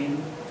arrangement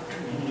between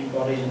community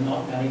bodies, and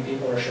not many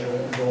people are sort of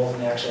involved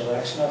in the actual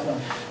election of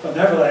them. But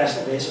nevertheless,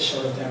 it is a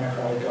sort of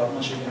democratic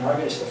government, so you can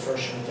argue it's the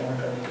first sort of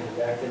democratically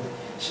elected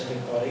civic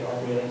body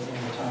operating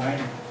in the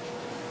town.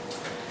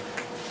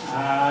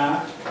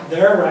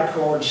 Their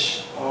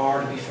records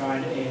are to be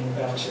found in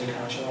Belfast City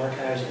Council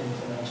archives, in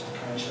the minutes of the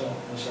council,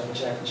 in several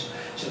sections.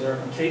 So there are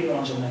complete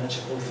runs of minutes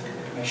of both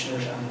the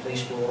commissioners and the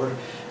police board,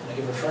 and they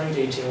give a very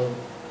detailed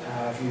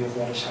view of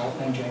what is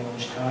happening during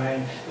those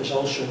time. There's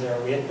also their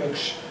rate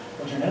books,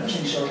 which are an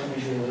interesting sort of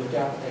usually looked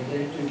at, but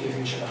they do give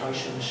you sort of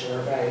household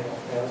survey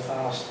of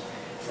Belfast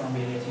from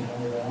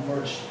 1800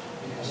 onwards,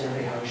 because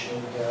every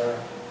household there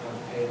had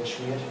to pay this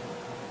rate.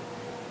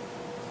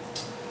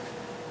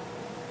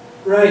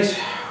 Right,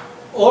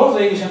 all of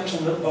these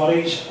interesting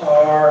bodies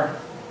are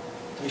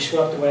to be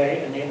swept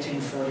away in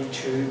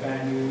 1842 by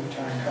a new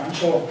town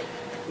council.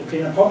 There'd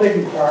been a public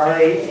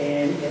inquiry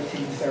in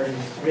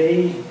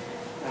 1833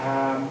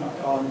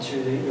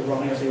 onto the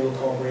running of the old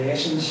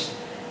corporations.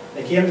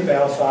 They came to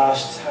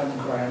Belfast, had an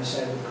inquiry and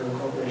said that the old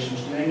corporation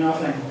was doing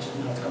nothing, which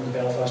didn't have to come to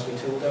Belfast to be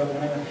told of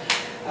anyway.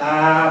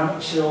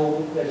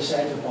 So they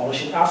decided to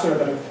abolish it. After a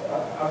bit of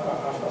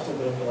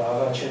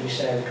palaver, it should be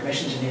said, the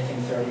commissions in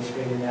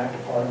 1833, the Act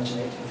of Parliament in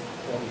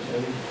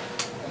 1842.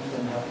 It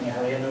didn't happen in a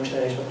hurry in those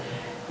days, but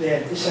they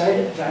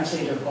decided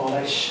eventually to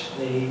abolish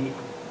the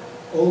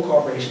old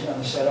corporation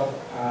and set up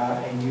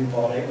a new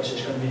body, which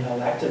is going to be an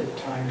elected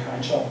town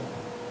council.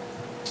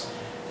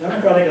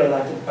 Democratically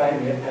elected by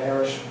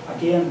ratepayers.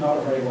 Again, not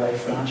a very wide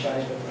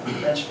franchise, but in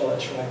principle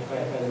it's elected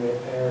by the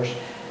ratepayers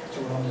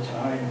to run the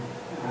town.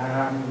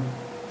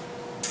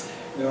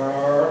 There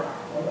are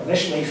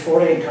initially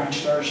 48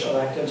 councillors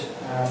elected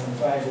from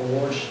 5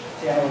 wards,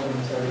 10 of them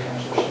 30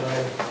 councillors,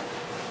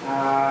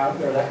 sorry.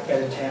 They're elected by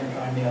the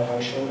 £10 male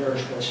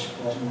householders, which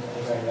wasn't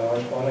a very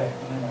large body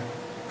anyway.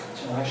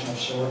 It's an election of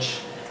sorts.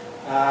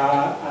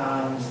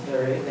 and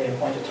they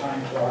appoint a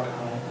town clerk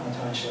and a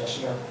town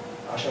solicitor,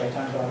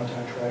 town clerk and a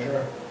town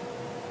treasurer.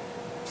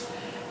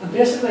 And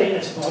basically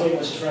it's a body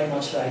which is very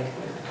much like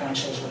the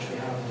councils which we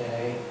have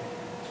today.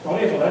 It's a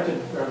body of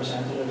elected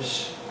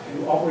representatives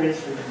who operate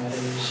through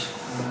committees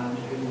and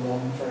who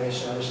run various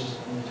services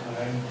in the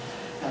town.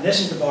 And this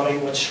is the body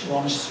which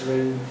runs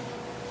through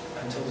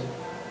until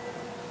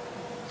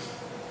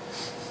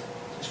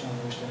just one of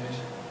those days,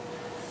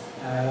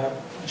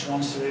 which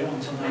runs through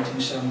until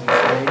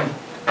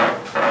 1973.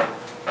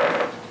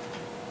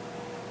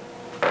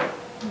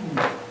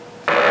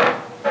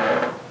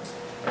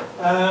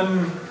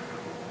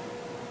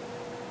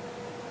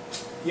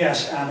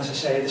 Yes, and as I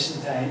say, this is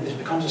the time, this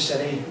becomes a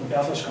city, when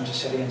Belfast becomes a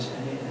city in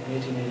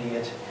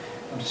 1888,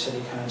 becomes a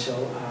city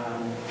council,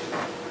 and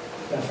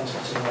Belfast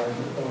gets a Lord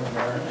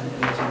Mayor in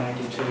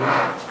 1892. I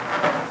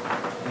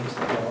think it's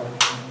the Lord.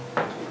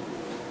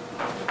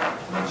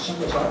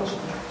 Simple as that,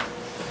 wasn't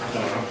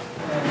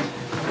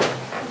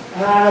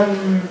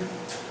it?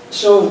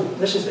 So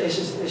this is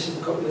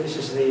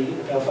the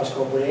Belfast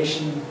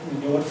Corporation. We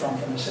know it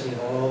from the City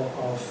Hall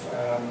of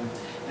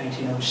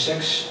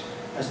 1906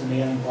 as the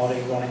main body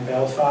running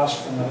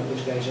Belfast from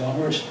those days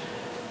onwards.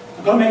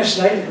 I'm going to make a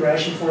slight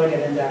digression before I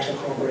get into actual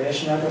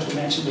corporation. I just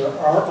mentioned there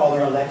are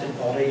other elected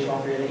bodies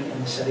operating in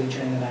the city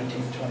during the 19th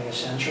and 20th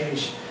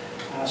centuries,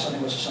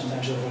 something which is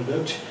sometimes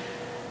overlooked.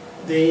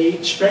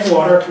 The Spring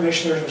Water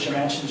Commissioners, which I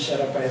mentioned, set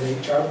up by the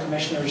Charter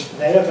Commissioners,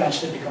 they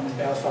eventually become the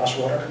Belfast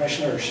Water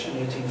Commissioners in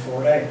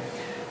 1840.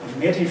 And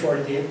from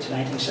 1848 to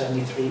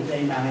 1973,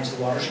 they managed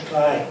the water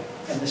supply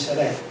in the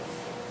city.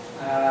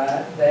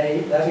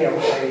 They levy a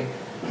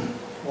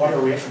water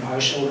rate from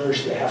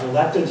householders. They have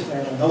elected,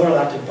 they're another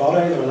elected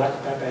body, they're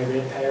elected by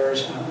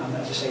ratepayers, and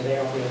as I say, they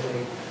operate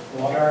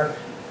the water.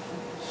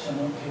 Some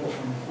people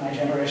from my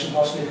generation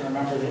possibly can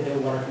remember the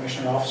Water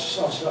Commissioner office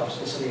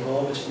opposite the City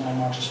Hall, which is now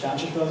Marks and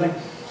Spencer's building.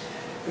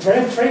 A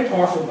very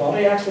powerful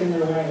body actually in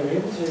their way. They're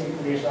able to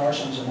raise large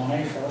sums of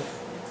money to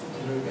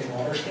do big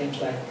water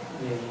schemes like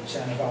the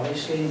Seine Valley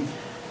scheme.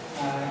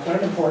 Quite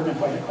an important and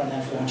quite an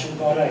influential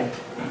body.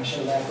 They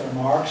should have left their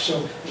mark.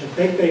 So there's a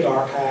big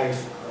archive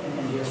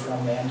in here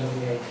from the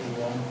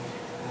NWAP1.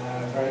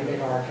 Very big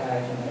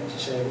archive, and as I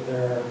say,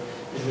 there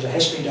was a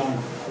history done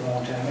a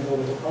long time ago,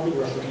 but they're probably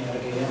worth looking at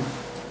again.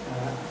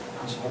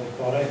 As a public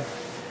body.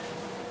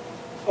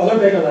 Other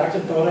big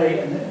elected body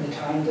in the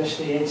town at this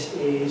stage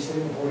is the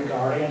Board of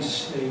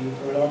Guardians, the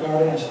Law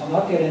Guardians. I'll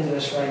not get into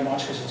this very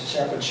much because it's a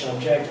separate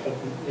subject, but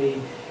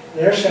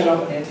they're set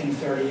up in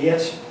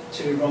 1838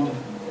 to run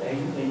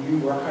the new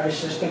workhouse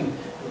system,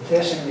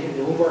 replacing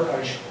the old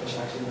workhouse, which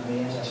actually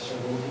remains as a sort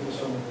of old people's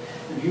home.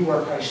 The new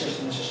workhouse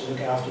system is just to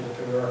look after the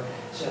poor,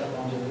 set up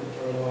under the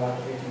Poor Law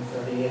Act of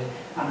 1838.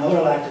 Another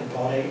elected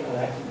body,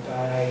 elected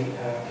by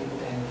people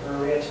paying the poor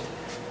rate.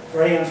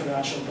 Very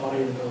influential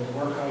body. They build the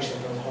workhouse, they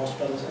build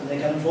hospitals, and they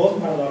get involved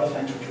in quite a lot of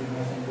things which we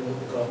might think of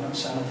the government: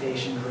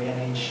 sanitation,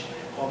 drainage,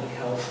 public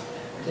health.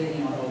 They're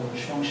taking on all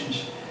those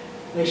functions.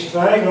 They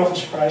survived, often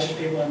surprises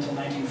people, until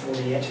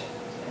 1948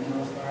 in the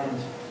north of Ireland.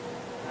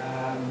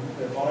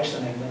 They abolished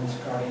in England,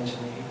 Guardians in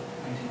the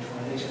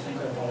 1920s. I think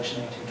they abolished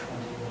in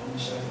 1921 in the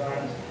south of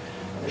Ireland.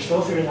 But they're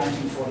still through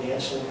 1948,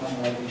 so they're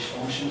running all these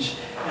functions.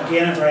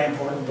 Again, a very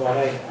important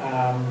body.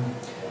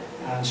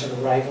 And sort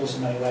of rivals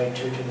in many ways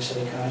to the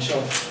City Council.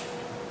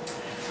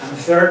 And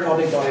the third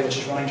public body which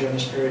is running during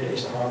this period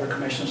is the Harbour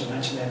Commissioners. I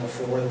mentioned them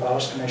before. The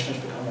Ballast Commissioners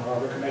become the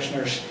Harbour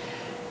Commissioners.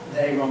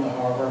 They run the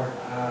harbour,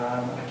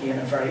 again,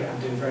 and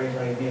do very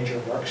major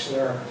works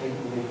there,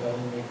 completely rebuilt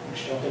and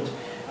reconstructed.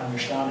 And you're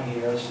standing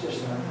here, this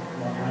is the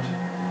PowerPoint.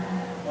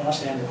 Well, that's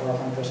the end of the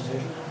PowerPoint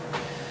presentation.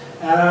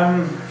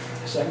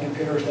 Second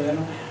computer is doing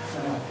it.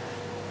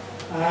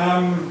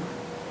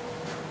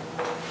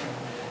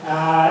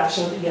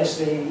 So yes,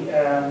 the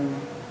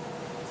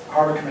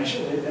Harbour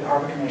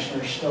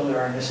Commissioner is still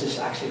there, and this is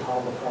actually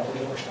harbour property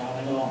that we're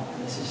standing on,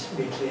 and this is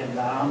reclaimed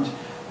land,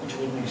 which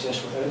wouldn't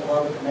exist without the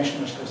Harbour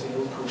Commissioners, because the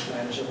old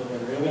coastline is over where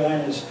the railway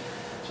line is.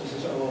 So this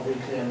is all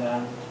reclaimed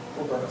land,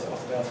 work of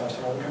the Belfast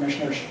Harbour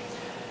Commissioners.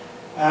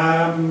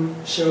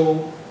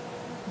 So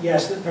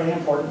yes, a very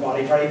important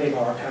body, very big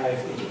archive.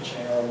 Each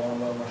are one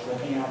well worth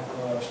looking at.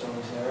 A lot of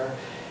studies there.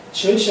 It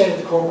should say that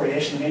the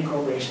corporation, the main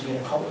corporation,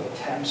 made a couple of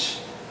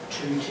attempts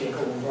to take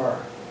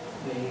over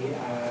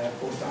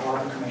both the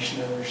Harbour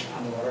Commissioners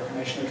and the Water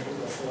Commissioners, but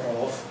were fought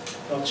off.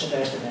 Lots of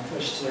vested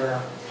interests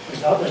there.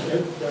 There's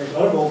a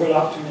lot of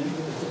overlap between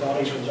the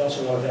bodies, but there's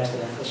also a lot of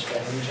vested interests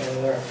fighting each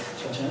other there.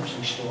 So it's an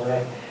interesting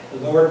story. The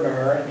Lord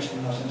Mayor, interesting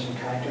enough, is an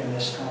character in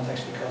this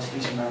context because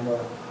he's a member.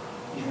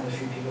 He's one of the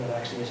few people that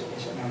actually is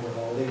a member of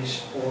all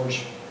these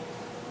boards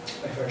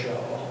by virtue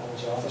of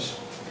his office.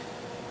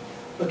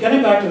 But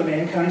getting back to the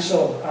main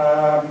council,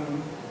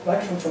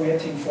 back from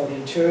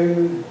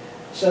 1842,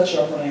 sets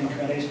up running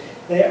committees.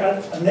 They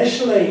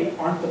initially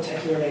aren't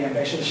particularly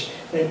ambitious.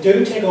 They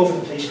do take over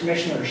the police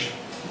commissioners.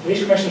 The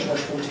police commissioners were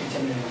supposed to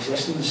continue in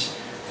existence,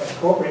 but the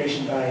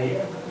corporation,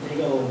 by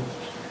legal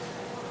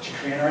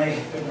chicanery,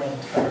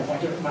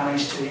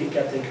 managed to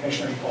get the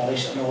commissioners'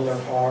 bodies and all their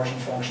powers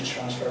and functions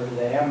transferred to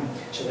them,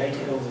 so they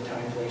take over the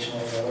town police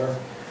and all the other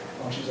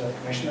functions that the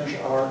commissioners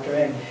are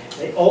doing.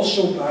 They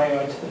also buy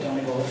out the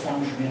Donegal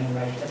farmers' remaining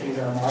rights, particularly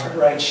their market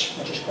rights,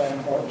 which is quite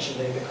important, so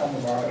they become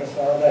the market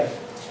authority,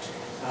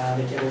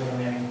 and they take over the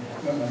remaining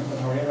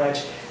minority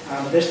rights.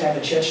 At this time,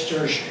 the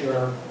Chichesters, who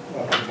are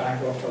been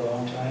bankrupt for a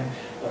long time,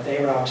 but they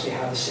were actually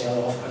had to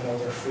sell off quite a lot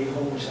of their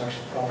freeholds,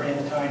 actual property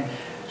in the town.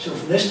 So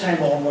from this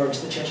time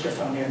onwards, the Chichester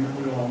family are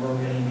no longer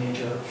really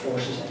major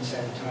forces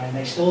inside the town.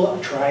 They still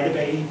try to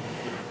be,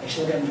 they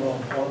still get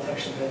involved in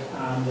politics a bit,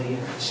 and the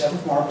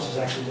 7th Marquess is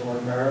actually the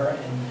Lord Mayor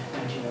in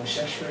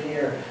 1906 for a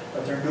year,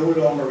 but they're no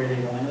longer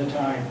really running the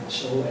town,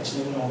 so it's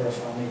no longer a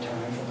family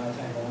town from that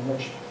time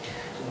onwards.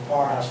 So the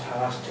power has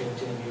passed to a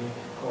new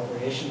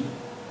corporation.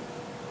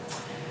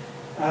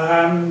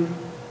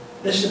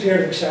 This is a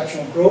period of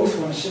exceptional growth.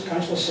 When the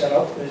council was set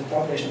up, the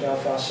population of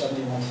Belfast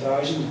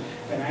 71,000.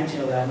 By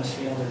 1911, it's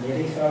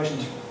 380,000.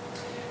 So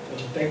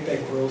it's a big,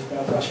 big growth.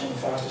 Belfast is one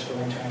of the fastest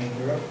growing towns in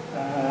Europe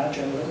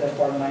during the late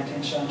part of the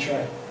 19th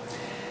century.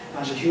 And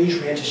there's a huge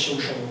range of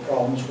social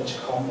problems which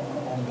come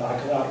on the back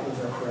of that,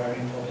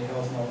 overcrowding, public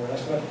health, and all the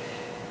rest of it.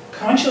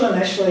 Council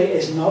initially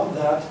is not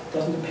that,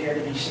 doesn't appear to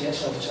be see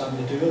itself as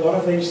having to do a lot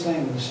of these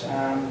things.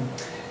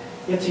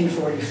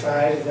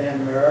 1845,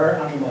 then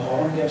Mayor Andrew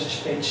Mulholland gives a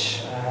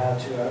speech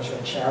to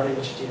a charity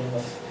which is dealing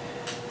with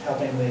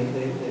helping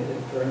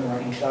the poor and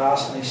working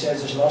class, and he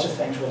says there's lots of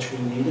things which we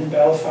need in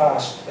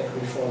Belfast,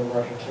 particularly for the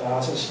working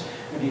classes.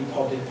 We need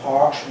public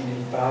parks, we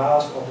need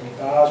baths, public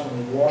baths, we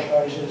need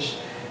washhouses,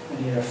 we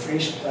need a free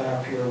supply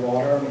of pure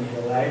water, we need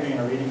a library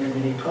and a reading room,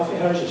 we need coffee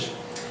houses.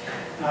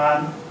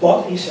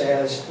 But he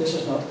says this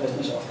is not the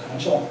business of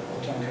council,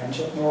 or town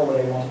council, nor would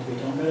I want it to be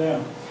done by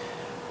them.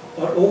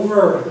 But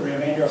over the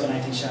remainder of the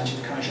 19th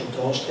century, the council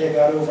does take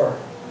that over.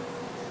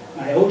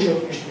 My old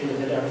joke used to be that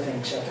they did everything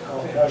except the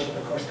coffee house, but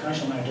of course the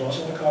council now does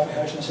have a coffee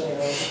house in the city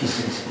hall.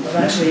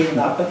 Eventually even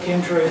that bit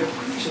came true,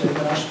 so they've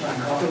been asked to try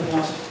and copy the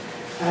last.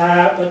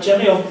 But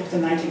generally over the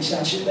 19th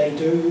century, they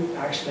do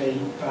actually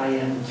buy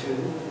into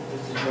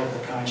the job of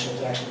the council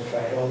to actually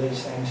provide all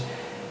these things.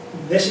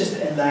 This is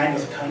in line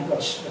with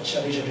what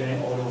cities are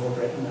doing all over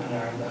Britain and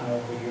Ireland and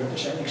over Europe. To a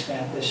certain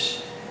extent,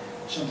 this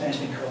sometimes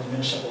being called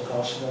municipal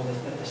gospel,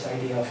 this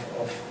idea of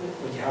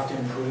what you have to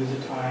improve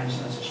the towns,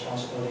 and it's the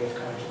responsibility of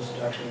councils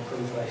to actually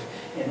improve life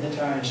in the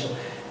town. So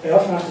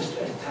Belfast is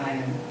at a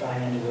time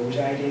buying into those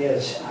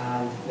ideas,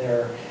 and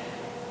their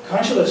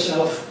council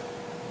itself,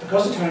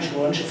 because the town's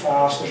growing so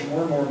fast, there's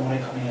more and more money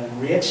coming in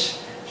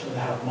rates, so they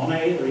have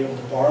money, they're able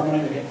to borrow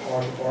money, they get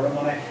power to borrow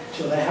money,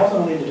 so they have the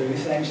money to do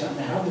things, and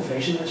they have the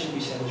vision, that should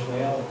be said as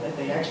well, that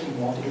they actually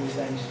want to do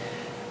things.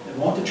 They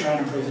want to try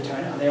and improve the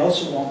town, and they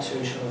also want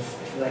to sort of,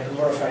 if you like,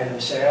 glorify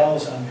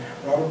themselves. And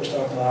Robert was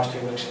talking the last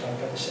 2 weeks about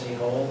the City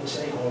Hall. The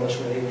City Hall is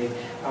really the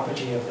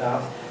apogee of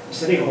that. The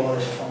City Hall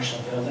is a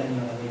functional building,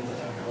 you know, they need the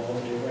town hall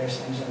to do various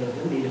things, and it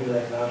didn't need to be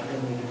like that, it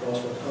didn't need to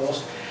cost what it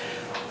cost.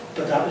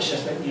 But that was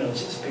just like, you know,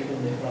 it's people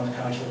who run the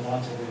council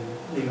want to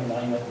leave a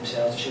money with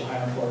themselves to show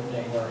how important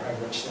they were, how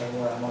rich they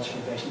were, how much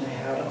ambition they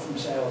had of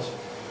themselves.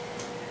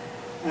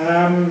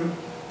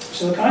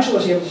 So the council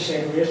was able to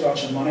say to raise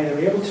lots of money. They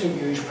were able to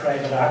use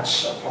private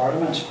acts of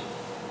Parliament.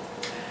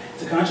 If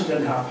the council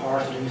didn't have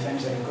power to do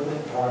things, they could go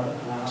to Parliament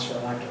and ask for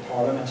an act of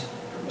Parliament.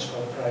 It was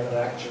called a private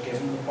act, or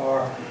given the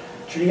power.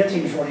 Through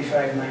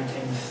 1845 and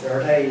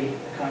 1930,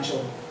 the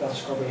council,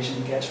 Belfast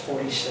Corporation, gets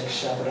 46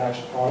 separate acts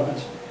of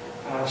Parliament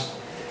passed.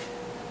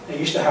 They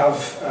used to have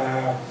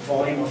a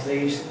volume of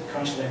these. The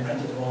council then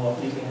printed them all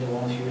up neatly into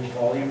one huge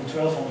volume,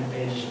 1,200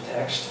 pages of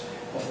text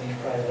of these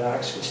private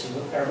acts, which deal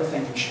with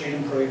everything from street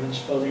improvements,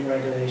 building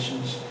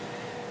regulations,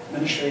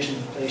 administration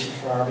of the police and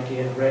fire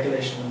brigade,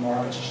 regulation of the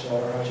markets and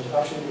slaughterhouses.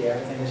 Absolutely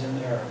everything is in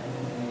there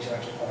in these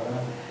acts of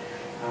Parliament.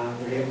 And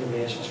they're able to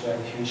raise as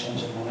well huge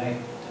sums of money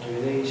to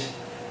do these.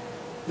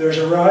 There's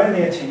a row in the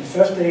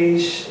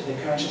 1850s, the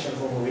council sort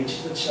of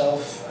overreaches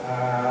itself.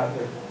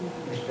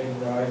 There's a big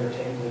row, they're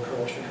taken to the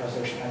courts because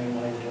they're spending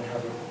money they don't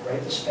have the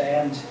right to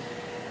spend.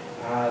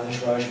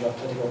 There's rows about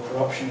political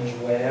corruption as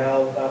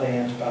well. That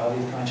ends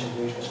badly. The council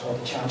loses what's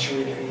called the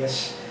Chancery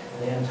case.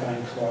 The then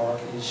town clerk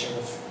is sort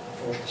of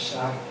forced to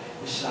sack.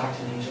 He's sacked,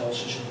 and he's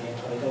also sort of being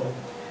political.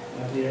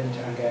 And I believe in the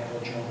town guy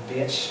called John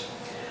Bates.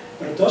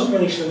 But it doesn't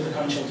really slow the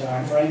council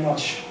down very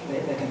much.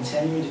 They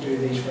continue to do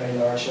these very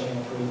large city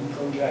improvement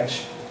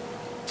projects.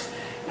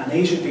 And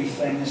these would be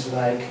things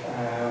like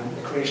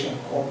the creation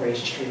of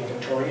Corporation Street and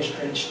Victoria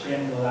Street,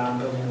 draining the land,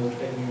 building those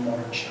big new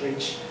modern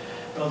streets,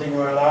 building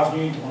Royal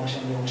Avenue,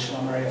 demolishing the old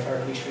slum area of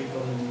Fairley Street,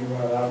 building the new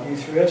Royal Avenue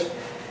through it.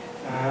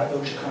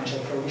 Those are council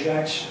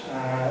projects.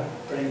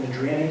 Bringing the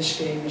drainage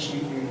schemes,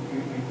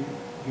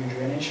 new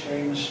drainage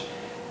streams,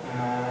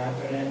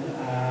 put in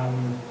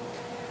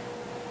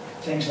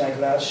things like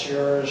that,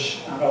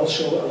 sewers, and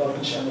also a lot of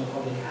concern with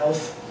public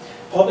health.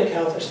 Public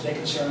health is a big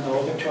concern in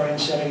all Victorian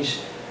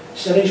cities.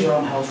 Cities were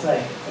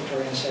unhealthy,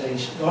 Victorian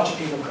cities. Lots of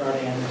people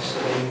crowding in the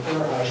city,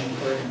 poor housing,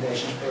 poor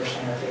conditions, poor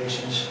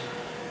sanitations,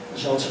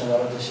 results in a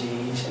lot of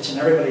disease. It's in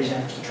everybody's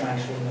interest to try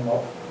and clean them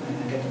up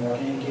and get them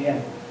working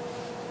again.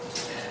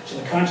 So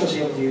the council is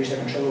able to use their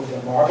control over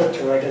the market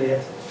to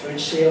regulate food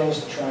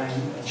sales, to try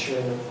and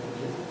ensure that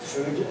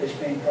food is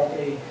being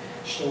properly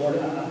stored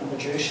and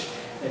produced.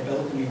 They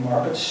built new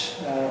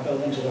markets,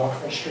 buildings at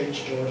Oxford Street,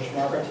 George's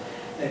Market.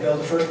 They built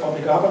the first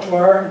public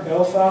abattoir in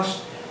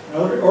Belfast. In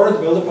order to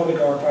build a public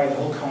abattoir, the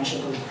whole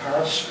council goes to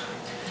Paris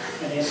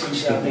in the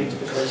 1870s,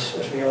 because,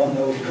 as we all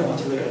know, if you want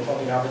to look at a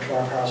public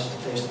abattoir, Paris is the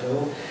place to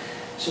go.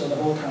 So the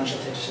whole council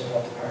takes itself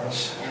up to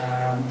Paris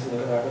to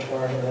look at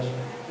abattoirs, or as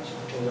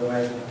I told their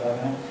wives, look at that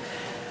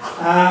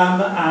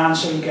now. And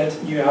so you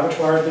get new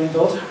abattoirs being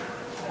built.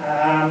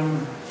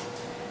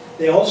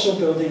 They also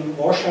building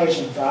wash houses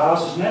and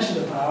baths. As mentioned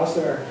the baths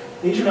there,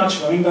 these are not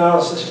swimming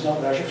baths, this is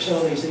not leisure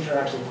facilities, these are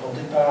actually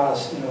public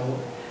baths. You know,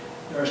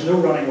 there's no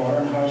running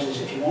water in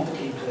houses. If you want to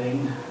keep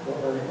clean,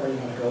 where are you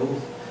going to go?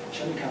 You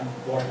certainly can't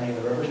wash any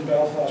of the rivers in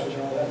Belfast, which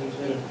are all heavily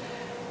polluted.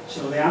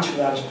 So the answer to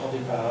that is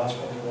public baths,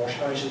 public wash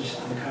houses,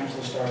 and the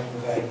council started to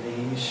provide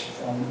these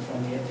from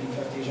the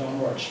 1850s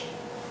onwards.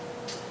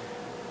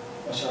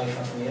 Well, sorry,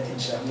 from the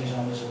 1870s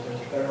onwards,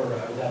 there's a bit of a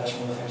row. That is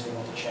one of the things they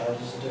wanted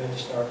charities to do to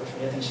start with.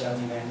 From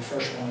 1879, the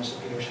first one is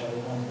the Peter's Hill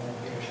one on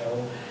Peter's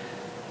Hill,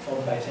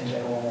 followed by things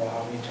like Ormo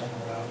Avenue,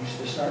 Tupper Avenue.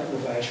 So they started to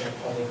provide sort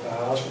of public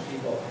baths for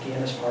people,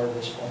 again as part of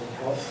this public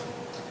health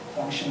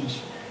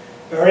functions.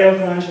 Burial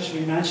grounds, as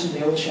we mentioned,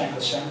 the old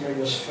Shankill Cemetery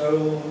was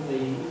full.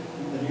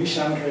 The new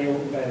cemetery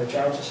opened by the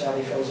Charitable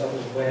Society fills up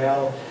as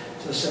well.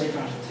 So the City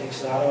Council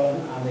takes that on,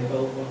 and they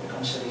build what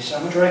becomes City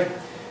Cemetery,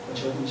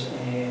 which opens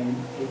in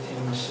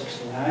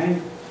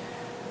 1869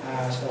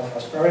 as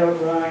Belfast Burial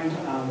Ground,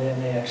 and then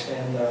they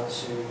extend that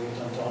to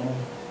Dundonald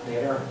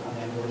later, and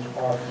then Rose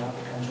Park, and that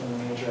becomes one of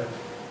the major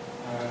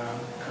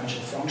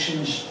council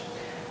functions.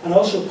 And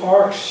also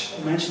parks,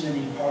 I mentioned the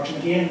need parks, and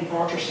again,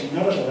 parks are seen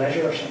not as a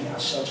leisure thing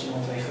as such, they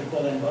want to play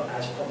football in, but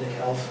as public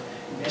health.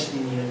 You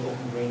basically need an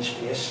open green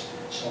space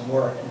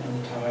somewhere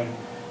in the town,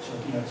 so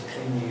you know, to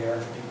clean the air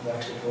for people to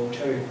actually go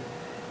to.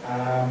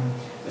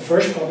 The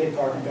first public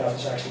park in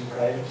Belfast is actually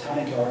private.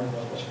 Botanic Garden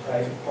was a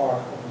private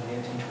park opened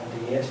in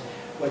 1828,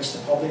 which the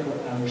public,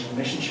 there's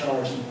admission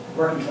charge, and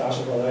working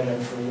class were allowed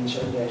in free on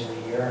certain days of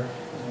the year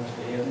as long as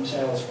they behave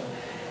themselves. But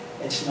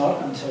it's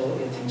not until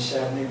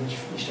 1870 which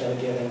we started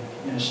getting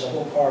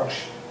municipal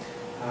parks.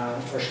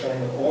 First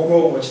starting with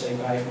Ormo, which they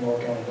buy from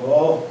North County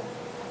Gaul.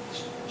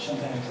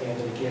 Sometimes claimed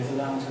that we gave the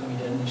land to them, we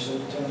didn't, we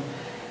sold it to them.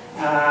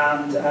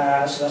 And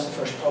so that's the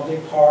first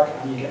public park,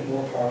 and you get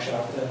more parks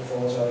after that.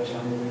 Falls,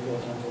 Alexander,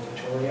 Revolt, and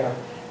Victoria.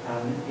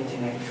 And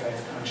 1895,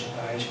 the council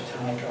buys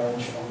Botanic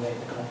Gardens from the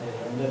company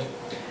that owned it,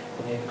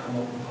 and they become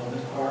open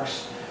public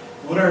parks.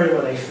 One area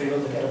where they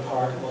failed to get a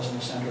park was in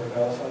the centre of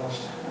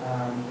Belfast.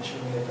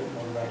 Certainly they put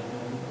one right in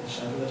the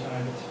centre of the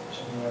town, but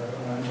something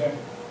around here.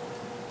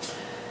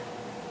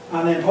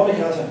 And then public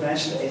health, I've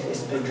mentioned,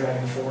 is the big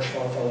driving force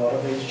for a lot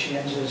of these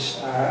changes.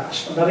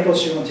 A medical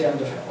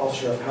superintendent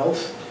officer of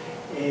health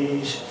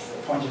is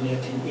appointed in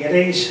the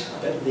 1880s,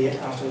 a bit late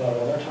after a lot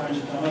of other towns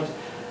have done it.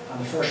 And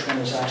the first one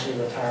is actually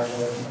a retired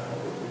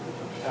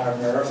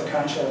mayor of the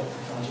council.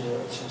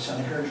 It's a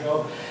sinecure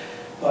job.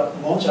 But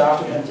ones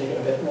after him take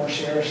it a bit more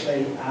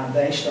seriously, and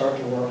they start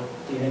to work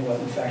dealing with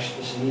infectious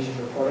diseases,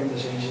 reporting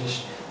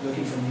diseases,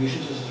 looking for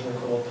nuisances, as we're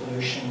called,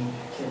 pollution,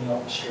 cleaning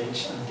up the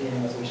streets, and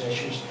dealing with those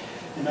issues.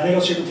 The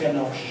medical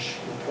superintendent officer's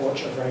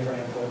reports are very, very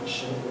important.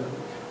 So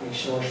we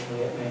source for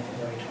the 19th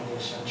and early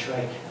 20th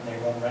century, and they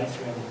run right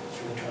through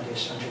the 20th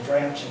century.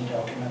 Very interesting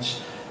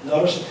documents. A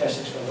lot of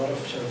statistics, but a lot of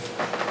sort of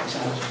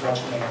examples of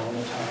what's going on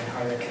in the town,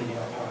 how they're cleaning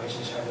up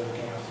houses, how they're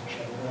looking after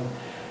children.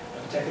 I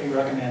particularly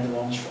recommend the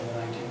ones from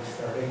the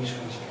 1930s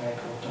when there's a guy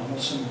called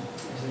Donaldson.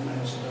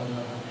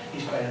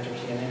 He's quite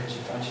entertaining because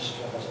he fancies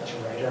himself as a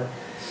writer,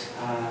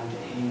 and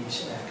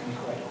he's can be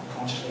quite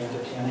unconsciously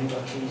entertaining,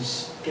 but he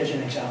gives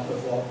you an example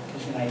of what,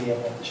 gives you an idea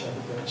of what the sort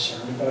of people are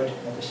concerned about,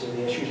 what they see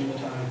the issues in the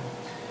town.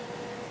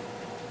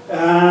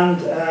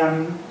 And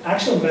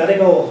actual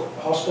medical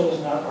hospitals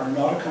are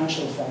not a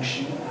council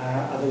function,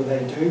 although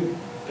they do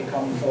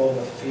become involved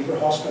with the fever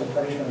hospital.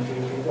 Purdy's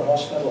Fever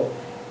Hospital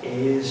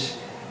is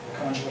a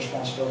council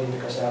responsibility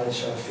because that is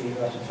sort of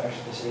fever and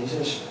infectious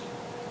diseases.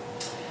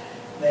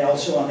 They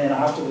also, and then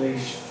after the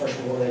First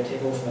World War, they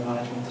take over the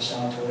management of the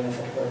sanatorium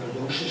for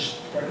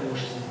tuberculosis.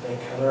 Tuberculosis is the big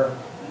killer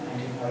in the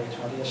 19th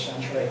or 20th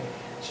century.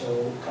 So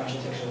the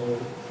council takes over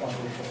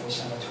responsibility for the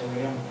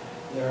sanatorium.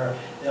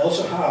 They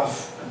also have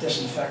a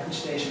disinfectant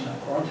station, a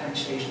quarantine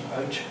station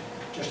out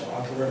just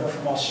up the river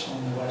from us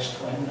on the West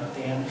Twin at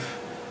the end of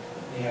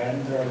the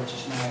island there, which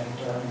is now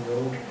Durham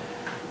Road.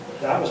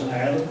 That was an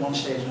island at one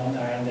stage, and on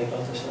the island they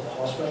built this little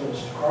hospital. It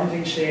was a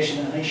quarantine station,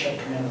 and any ship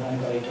come in with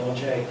anybody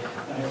dodgy,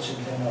 and it would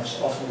be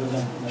offloaded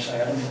them on this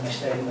island, and they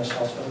stayed in this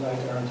hospital out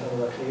there until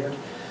they were cleared.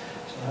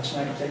 So that's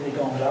now completely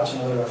gone, but that's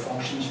another of our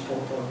functions,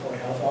 Port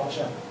Health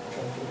Officer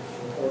for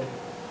the port.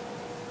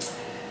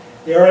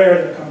 The other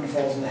area that becomes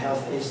involved in the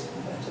health is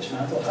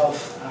mental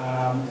health.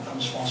 I'm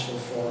responsible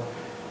for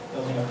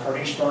building a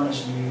Purdy's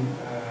as a new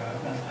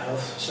mental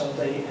health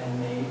facility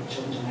which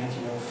opens in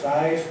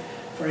 1905.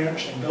 very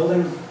interesting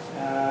building,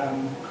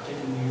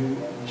 completely new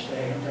in this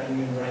day, brand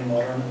new and very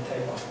modern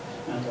type of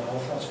mental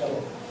health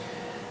hospital.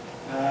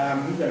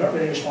 They're not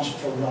really responsible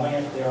for running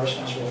it, they are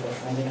responsible for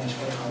funding, and it's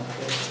quite a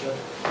complicated split.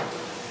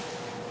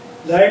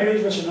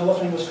 Libraries, which is another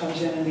thing which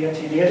comes in the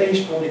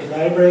 1880s, public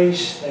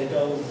libraries. They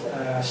build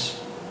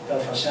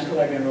Belfast Central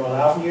Library on Royal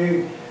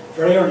Avenue,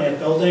 very ornate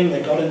building.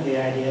 They got into the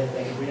idea that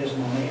they could raise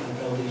money and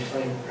build these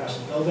very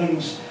impressive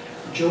buildings.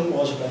 The joke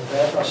was about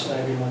Belfast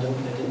Library when they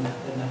opened, they didn't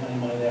have any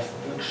money left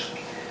for books.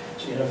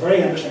 So you had a very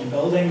interesting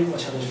building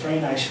which had this very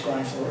nice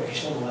ground floor. If you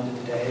still go into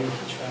today,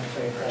 it's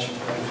very impressive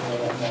ground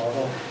floor, like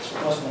marble. So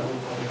it wasn't a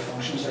public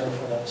functions there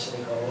for that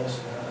city halls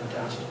and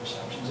dances and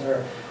receptions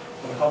there.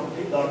 But a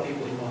lot of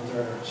people who want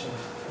their sort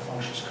of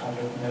functions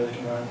accomplished, now they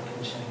can go around and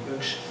can send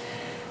books.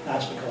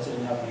 That's because they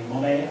didn't have any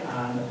money.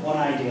 And one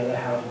idea they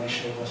had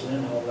initially was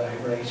Lindenhall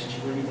Library, since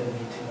you really didn't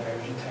need two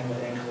libraries in town, with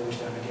them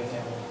closed down and give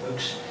them all the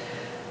books.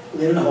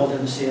 Lindenhall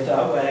didn't see it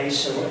that way,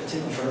 so it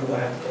took them for a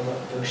while to build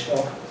up book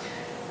stock.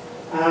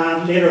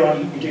 And later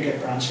on, you do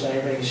get branch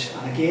libraries,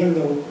 and again,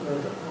 though,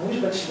 they're always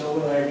a bit slow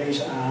with libraries,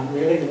 and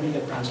really they only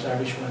get branch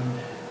libraries when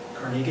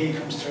Carnegie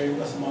comes through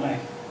with the money.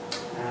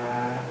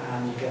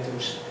 And you get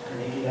those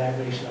Carnegie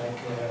libraries like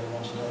the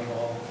ones in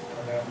Donegal,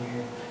 Park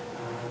Avenue,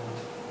 and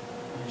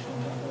there's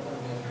one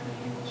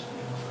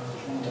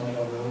on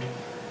Donegal Road,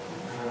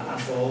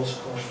 and Falls,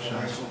 of course,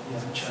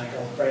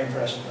 Shankill. Very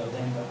impressive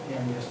building, but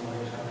because the money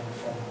was coming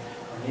from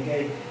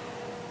Carnegie.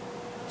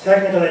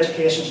 Technical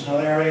education is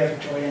another area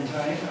Victorian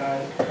time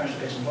council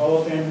gets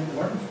involved in. They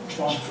weren't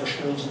responsible for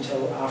schools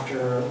until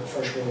after the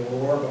First World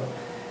War, but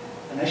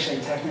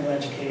initially technical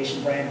education,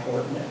 very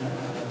important in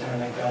a town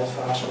like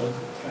Belfast, where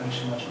found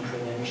so much in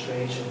trade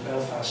industry. So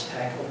Belfast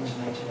Tech opens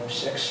in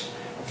 1906.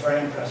 A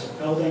very impressive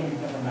building,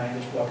 never mind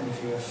it's blocking the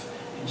view of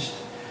Inst.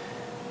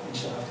 You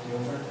still have to go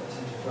over it. It's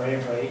a very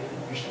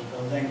interesting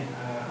building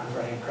and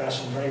very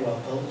impressive, very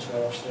well built as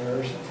well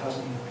upstairs. It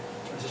hasn't been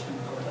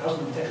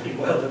particularly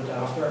well looked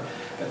after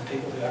by the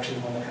people who actually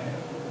run the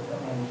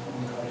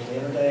college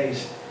later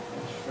days. It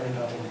was very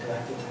badly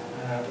neglected,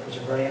 but it was a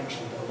very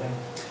interesting building,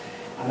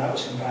 and that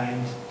was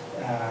combined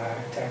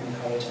Technical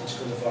College and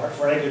School of Art.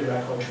 Very good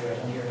records right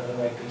on here, by the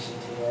way,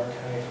 PCT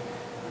archive,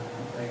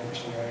 very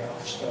interesting area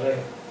of study.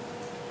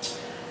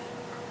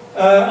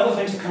 Other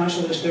things the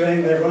council is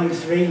doing, they're running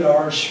 3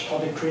 large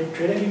public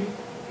trading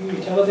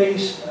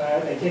utilities.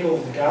 They take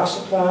over the gas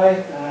supply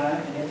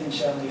in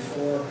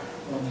 1874.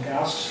 Run the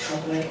gas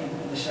company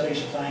in the city,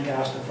 supplying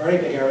gas to a very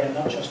big area,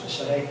 not just the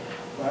city,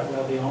 but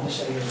well beyond the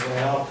city as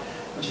well,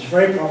 which is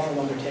very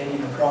profitable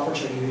undertaking. The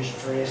profits are used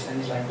for various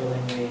things like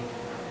building the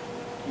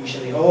new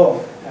city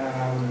hall.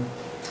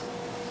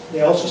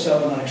 They also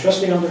sell an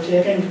electricity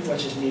undertaking,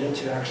 which is needed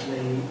to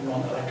actually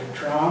run electric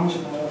trams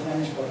and other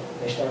things, but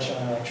they start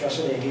selling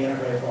electricity, again a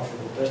very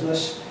profitable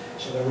business.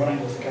 So they're running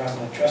both the gas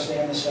and electricity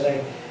in the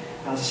city.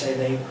 And to say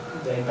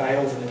they buy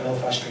over the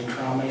Belfast Street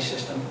tramway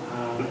system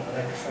and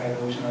electrify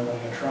those, and are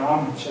running a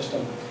tram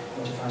system,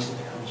 which eventually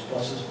becomes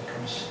buses,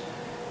 becomes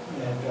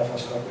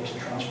Belfast Corporation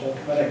Transport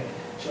Committee.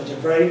 So it's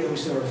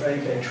those two are very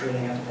big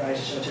trading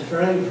enterprises. So it's a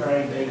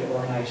very big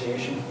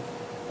organisation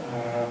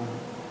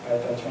by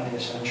the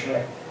 20th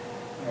century,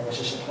 which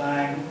is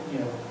supplying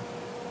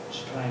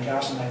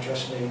gas and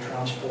electricity,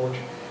 transport,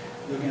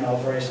 looking at all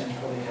various things,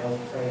 public health,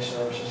 various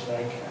services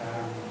like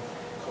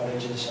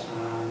cottages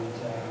and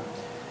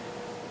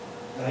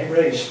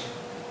libraries.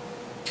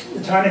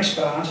 The town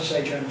expands, I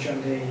say,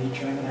 during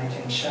the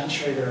 19th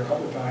century. There are a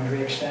couple of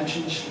boundary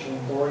extensions, which I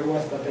won't bore you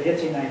with, but by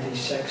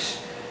 1896,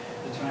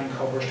 the town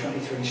covers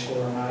 23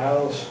 square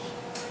miles.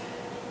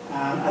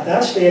 At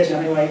that stage,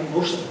 anyway,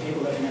 most of the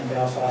people living in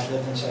Belfast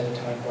lived inside the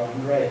town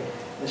boundary.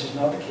 This is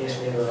not the case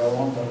later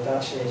on, but at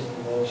that stage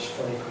it was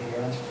fairly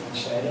coherent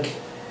inside it.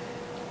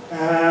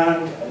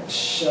 And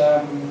it's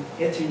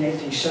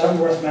 1887,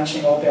 worth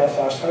mentioning, all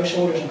Belfast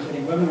householders,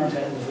 including women, are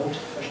entitled to vote.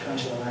 First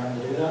council in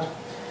Ireland to do that.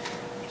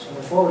 So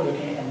we're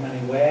forward-looking in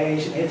many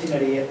ways. In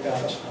 1888,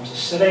 Belfast becomes a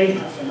city,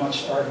 after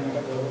much argument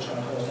about whether it's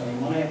going to cost any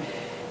money.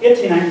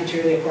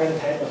 1892, they acquired the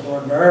title of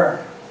Lord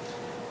Mayor,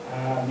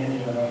 mainly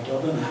to annoy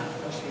Dublin,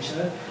 as we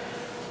said.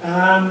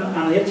 And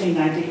in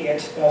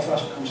 1898,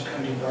 Belfast becomes a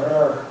county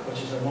borough,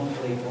 which is a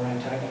wonderfully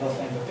boring technical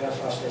thing, but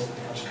Belfast basically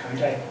becomes a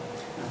county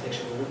and takes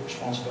over the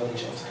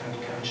responsibilities of the county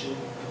council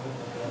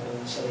in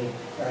the city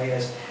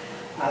areas.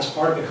 As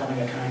part of becoming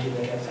a county,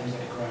 they get things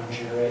like a grand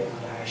jury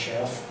and a high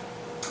sheriff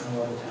and a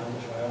lot of town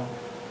as well.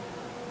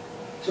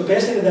 So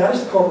basically that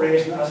is the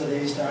corporation as it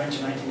is down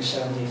to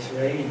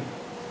 1973.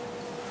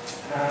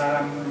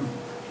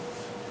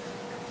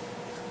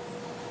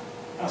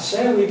 I'll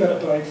say a wee bit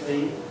about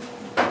the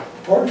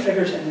important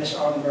figures in this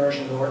are the mayors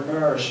and lord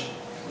mayors.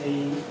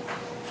 You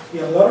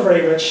have a lot of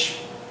very rich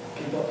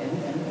people in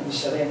the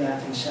city in the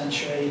 19th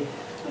century,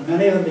 and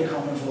many of them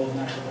become involved in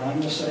actually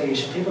running the city.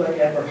 So people like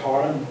Edward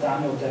Harlan,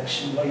 Daniel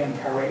Dixon, William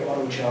Perry,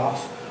 Otto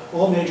Jaffe,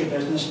 all major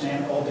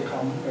businessmen all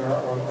become mayor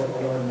or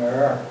lord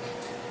mayor.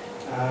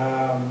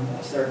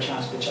 It's their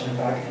chance to get something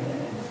back in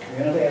the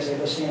community as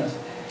they've seen it.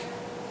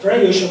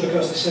 Very useful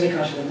because the City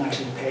Council didn't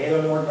actually pay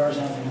the Lord Mayors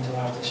anything until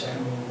after the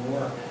Second World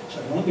War. So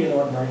it would only be a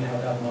Lord Mayor to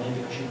have that money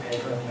because you pay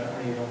for it out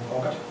of your own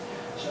pocket.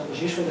 So it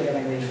was useful to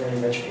getting these very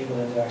rich people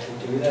in to actually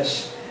do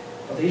this.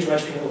 But these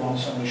rich people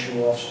wanted something to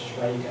show off, which is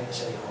why you get the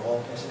City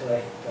Hall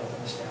basically built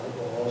in the style of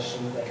walls so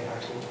that they could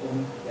actually put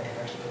on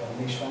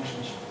these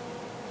functions.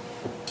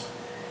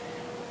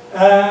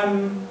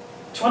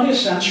 20th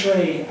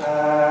century,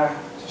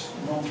 just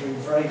run through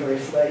very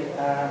briefly.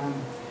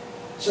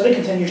 City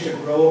continues to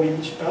grow. I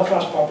mean,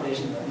 Belfast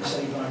population in the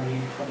city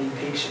boundary probably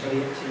peaks about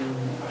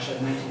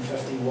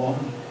 1951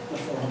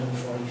 with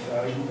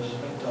 440,000, which is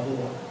about double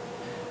what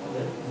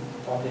the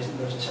population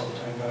lives in city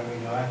town boundary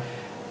now.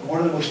 One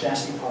of the most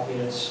densely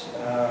populated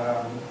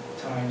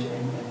towns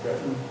in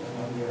Britain,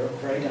 in Europe,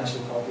 very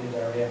densely populated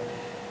area,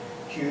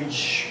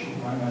 huge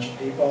amount of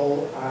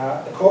people.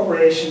 The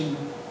corporation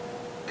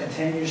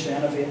continues to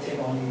innovate, take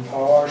on new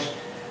powers.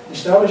 The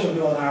establishment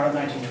of Northern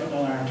Ireland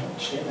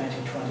State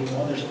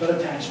 1921, there's a bit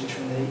of tension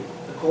between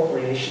the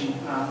corporation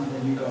and the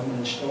new government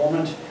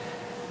installment.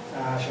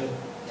 So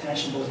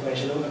tension both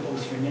ways, a little bit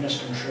both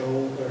unionist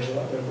control. There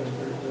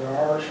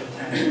are sort of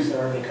tensions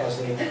there because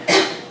the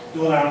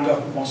Northern Ireland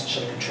government wants to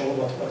sort of control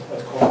what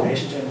the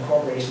corporation is doing. The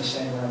corporation is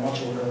saying we're a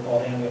much older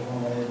body and we have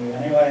more money than you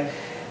anyway.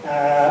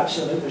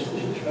 So there's a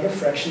bit of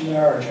friction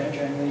there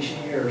during these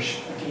years.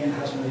 Again,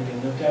 hasn't really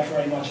been looked at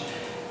very much.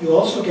 You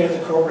also get the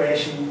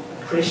corporation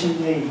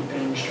increasingly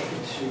being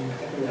restricted to,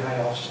 particularly the high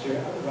offices, to a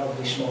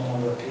relatively small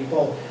number of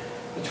people.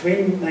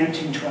 Between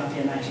 1920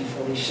 and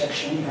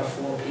 1946, you only have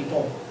 4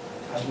 people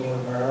as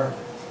Lord Mayor.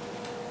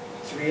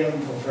 3 of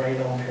them for very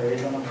long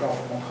periods, one on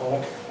Prophet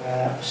McCulloch,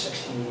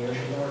 16 years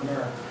as Lord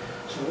Mayor.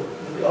 So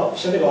the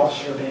city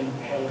offices are being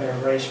held by a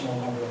very small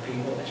number of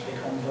people. It's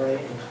become very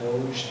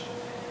enclosed.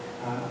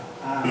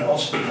 And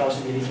also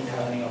because they really don't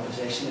have any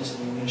opposition, it's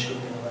the union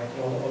scooping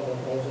elected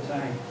all the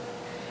time.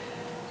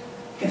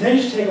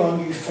 Continues to take on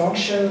new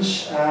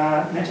functions.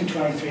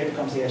 1923 it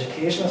becomes the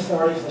education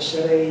authority for the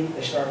city.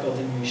 They start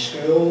building new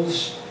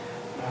schools.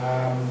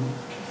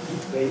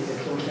 They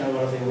closed down a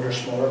lot of the older,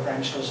 smaller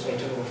primary schools. They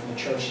took over from the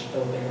churches,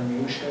 built bigger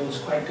new schools.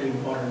 Quite good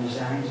modern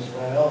designs as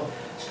well.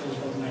 Schools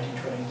built in the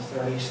 1920s and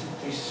 30s.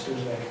 These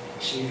schools like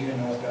Seaview in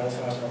North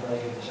Belfast are very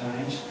good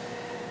designs.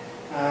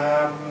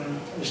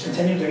 There's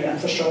continued to do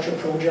infrastructure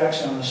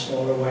projects on a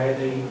smaller way.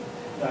 The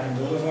Lagan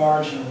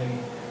Boulevards, you know,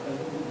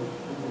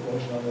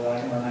 the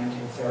Lagan were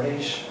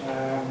 1930s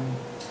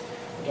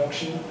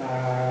production.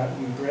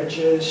 New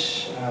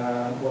bridges,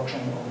 works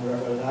on the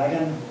River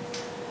Lagan.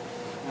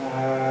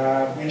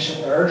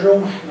 Municipal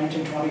Aerodrome,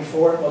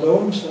 1924 at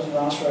Malone, doesn't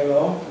last very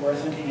long, we're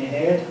thinking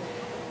ahead.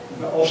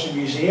 Ulster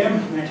Museum,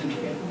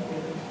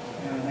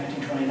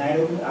 1929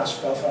 opened, that's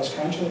Belfast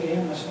Council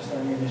again, this is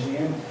their new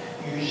museum.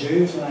 New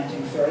Zoo from the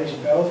 1930s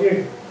at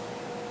Bellevue.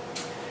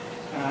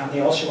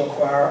 They also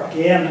acquire,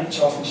 again,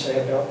 it's often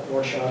said that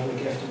Lord Shadley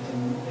gifted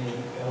them the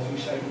Bellevue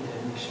site, they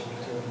didn't, they sold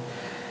it to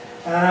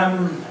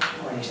them.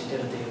 Or at least they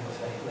did a deal with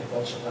they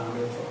bought some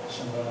land for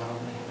some of the land,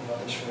 they got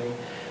this free.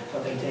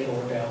 But they take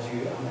over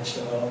Bellevue and it's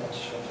developed as a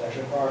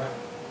pleasure park.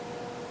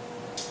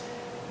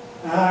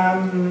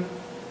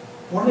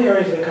 One of the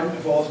areas that become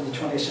involved in the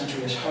 20th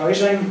century is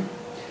housing.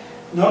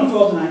 Not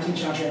involved in the 19th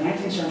century. In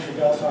 19th century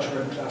Belfast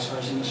working class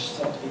housing is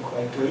thought to be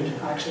quite good,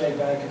 actually,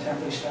 by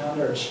contemporary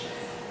standards.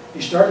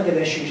 You start to get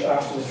issues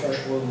after the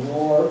First World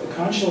War. The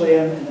council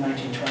then, in the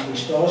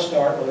 1920s, does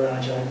start with their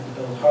agenda to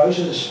build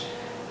houses,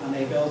 and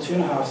they build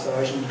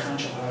 2,500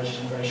 council houses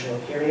in a very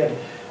short period.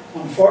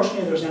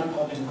 Unfortunately, there's then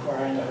public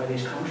inquiry into how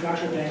these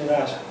contracts are being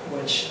let,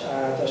 which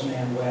doesn't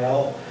end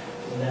well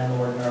for the then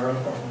Lord Mayor,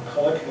 Prophet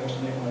McCulloch, who was to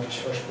make one of his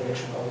first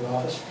breaks from public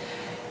office.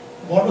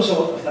 One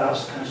result of that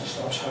is the council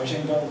stops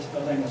housing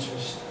building, which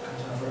was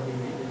kind of a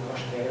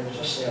repercussion later, to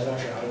just say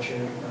that's your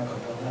attitude, we're not going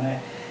to build any.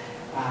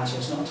 And so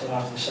it's not until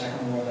after the Second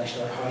World War they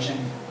start housing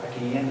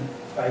again,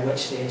 by which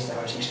stage the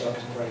housing stock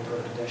is in very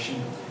poor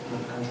condition, and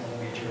it becomes one of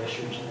the major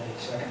issues in the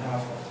second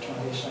half of the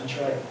 20th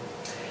century.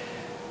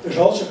 There's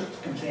also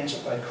complaints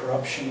about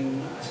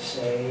corruption. As I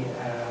say,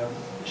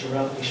 there's a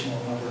relatively small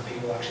number of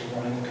people actually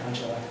running the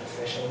council, elected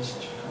officials.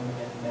 It's become a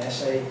bit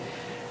messy.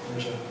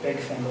 There's a big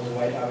thing called the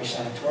White Abbey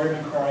Sanatorium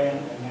inquiry in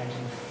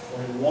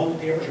 1941. The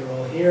papers are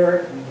all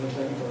here. Anybody who's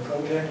looking for a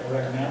project, I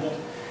recommend it.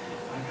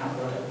 I can't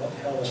work out what the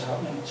hell is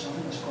happening.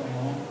 Something that's going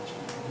on.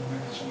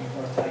 Something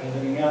worth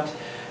looking at.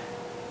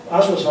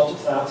 As a result of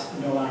that, the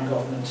Northern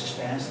government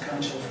suspends the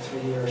council for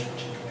 3 years,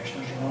 which the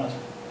commissioners are on it.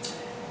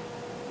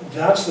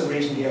 That's the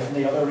reason given.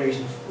 The other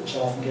reason that's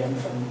often given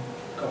for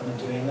government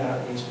doing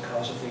that is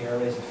because of the air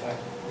raids, the fact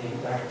the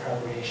lack of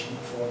preparation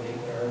for the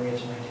air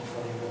raids in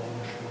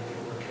 1941, which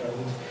people were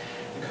killed.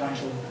 The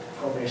council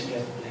corporation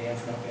gets the blame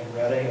for not being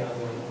ready,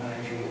 although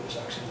mind you, it was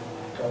actually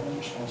the government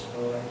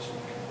responsibility, so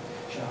we can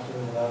shaft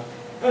over that.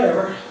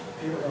 However,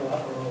 people are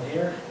all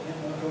here,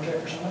 no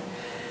project or something.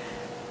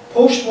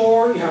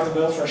 Post-war, you have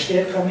the welfare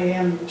state coming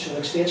in, so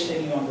the state's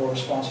taking on more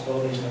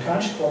responsibilities, and the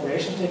council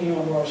corporation is taking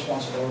on more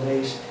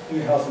responsibilities.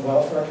 New health and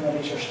welfare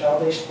committees are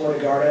established, board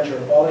of guardians are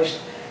abolished,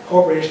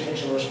 corporation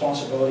takes a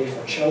responsibility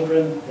for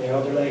children, the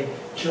elderly,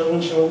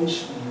 children's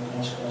homes, and you can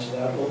also consider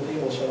that old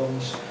people's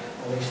homes,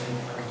 at least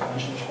the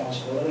pension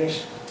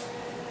responsibilities.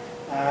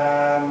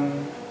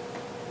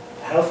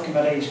 Health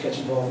committees gets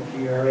involved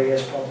in new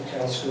areas, public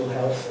health, school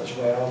health as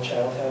well,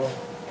 child health,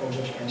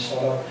 projects being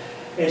set up.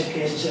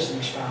 Education system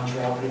expands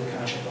rapidly, the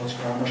council builds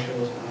grammar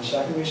schools and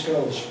secondary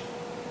schools.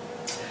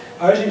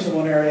 Housing is the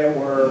one area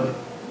where it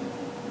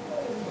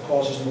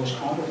causes the most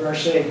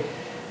controversy.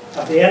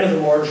 At the end of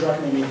the war, it was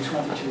recommending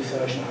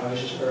 22,000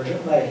 houses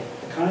urgently.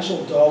 The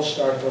council does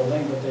start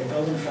building, but they're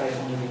building 500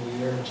 a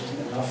year, which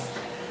isn't enough.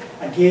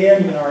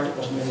 Again, you can argue it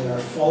wasn't really their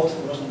fault.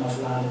 There wasn't enough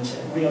land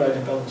inside. We allowed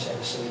to build inside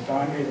the city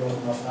boundary. There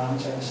wasn't enough land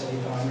inside the city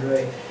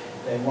boundary.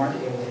 They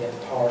weren't able to get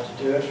the power to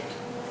do it.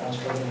 France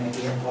building, and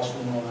again,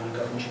 possibly no land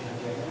government should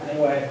be doing it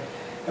anyway.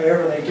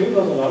 However, they do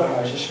build a lot of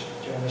houses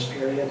during this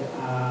period,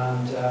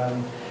 and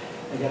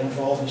they get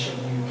involved in sort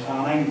of new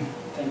planning.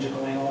 Things are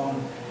going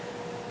on.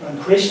 But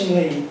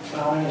increasingly,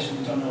 planning has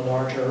been done on a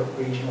larger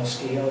regional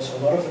scale, so a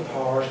lot of the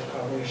powers the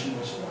corporation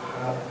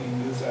had been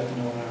moved out to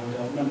Northern Ireland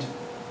government.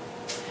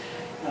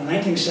 In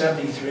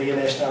 1973,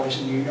 they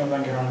established a new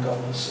Northern Ireland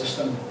government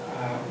system,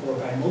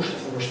 whereby most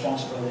of the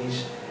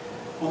responsibilities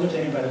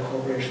undertaken by the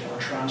corporation are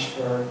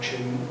transferred to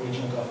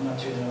regional government,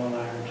 to the Northern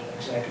Ireland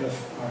executive,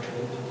 or to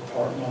the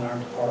Northern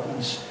Ireland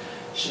departments.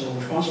 So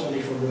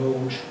responsibility for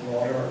roads,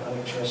 water,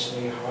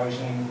 electricity,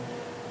 housing,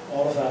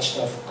 all of that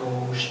stuff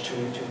goes to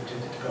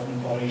the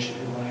government bodies who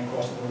are running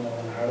across the whole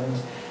Northern Ireland.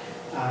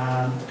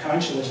 And the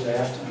council is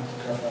left, and I'm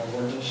careful how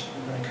I word this,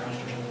 I'm very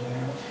councillors in the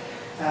doing it.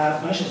 The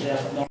council is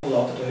left with not a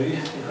lot to do,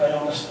 to be quite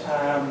honest.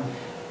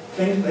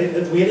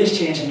 The weight is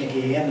changing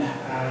again,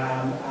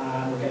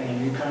 and we're getting a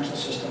new council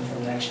system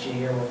from next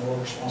year where more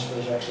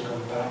responsibility is actually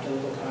going back to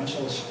local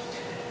councils.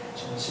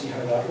 So we'll see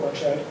how that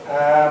works out.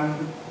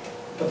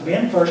 But the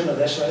main version of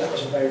this, that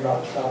was a very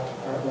rapid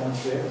run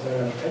through it without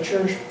any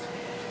pictures.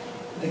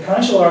 The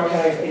council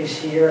archive is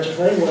here. It's a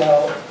very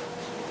well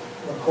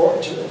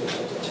recorded.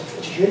 It's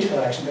a huge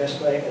collection.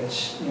 Basically,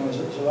 it's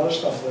there's a lot of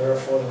stuff there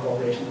for the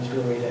corporation in its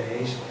glory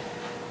days,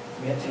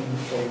 from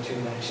 1842 to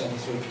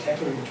 1973,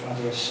 particularly the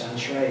 20th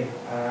century.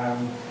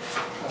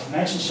 I've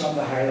mentioned some of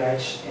the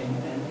highlights in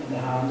the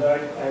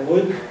handout. I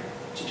would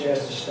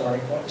suggest a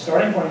starting point. The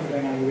starting point for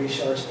doing any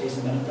research is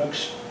the minute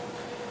books.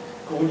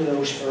 Go into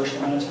those first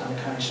minutes, and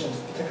the council,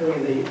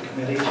 particularly the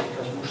committees,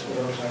 because most of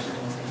the work is actually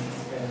done from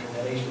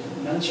committees.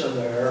 The minutes are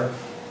there.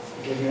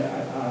 They give you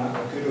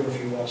a good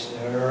overview of what's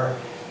there.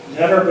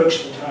 Letter books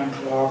for the town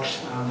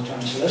clerks and the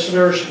town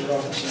solicitors, who are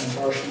often seen in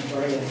person,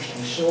 very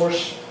interesting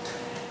source.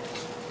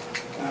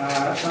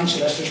 Town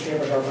solicitors'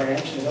 papers are very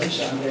interesting. They don't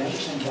sound very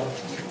interesting, but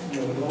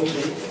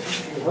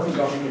if you work in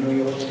government,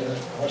 you always get a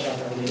horse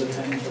after a legal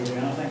thing before you do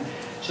anything.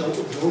 So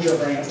those are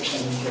very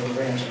interesting. They give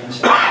very interesting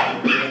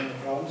insight into the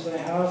problems they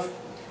have.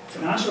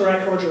 Financial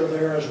records are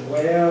there as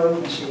well.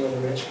 You can see where the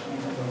rates are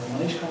coming from, where the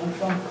money's coming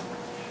from.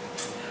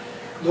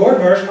 Lord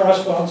Mayor's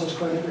correspondence is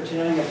quite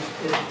entertaining. It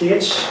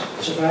dates,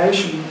 survives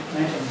from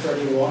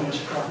 1931, which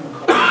is Catherine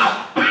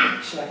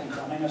McCullough's second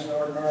coming as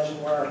Lord Mayor, as it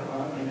were,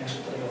 when he makes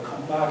a political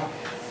comeback.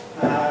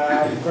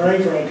 Very,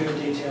 very good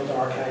detailed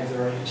archive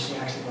there. You can see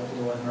actually what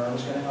the Lord Mayor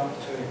was getting up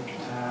to.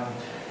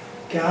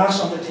 Gas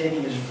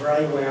undertaking is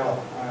very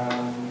well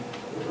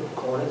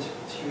recorded.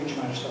 It's a huge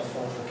amount of stuff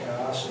for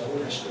gas, so the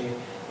whole history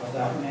of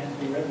that remains to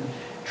be written.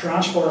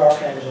 Transport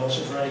archive is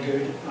also very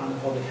good, and the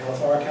public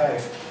health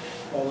archive.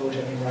 All those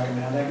I've been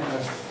recommending.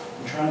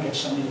 I'm trying to get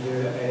somebody to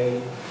do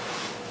a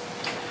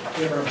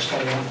paper of a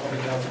study on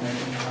public health in the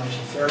 1920s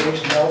and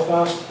 30s in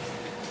Belfast.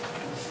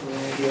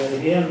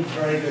 Again,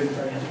 very good,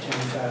 very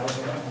entertaining files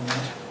on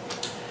that.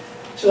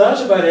 So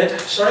that's about it.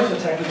 Sorry for the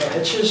technical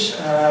hitches.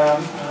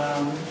 I'm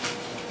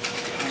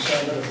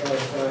sorry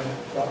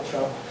about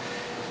the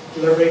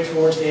delivery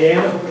towards the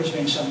end. I hope it's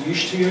been some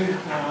use to you,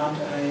 and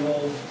I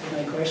will take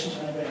any questions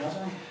if anybody has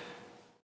any.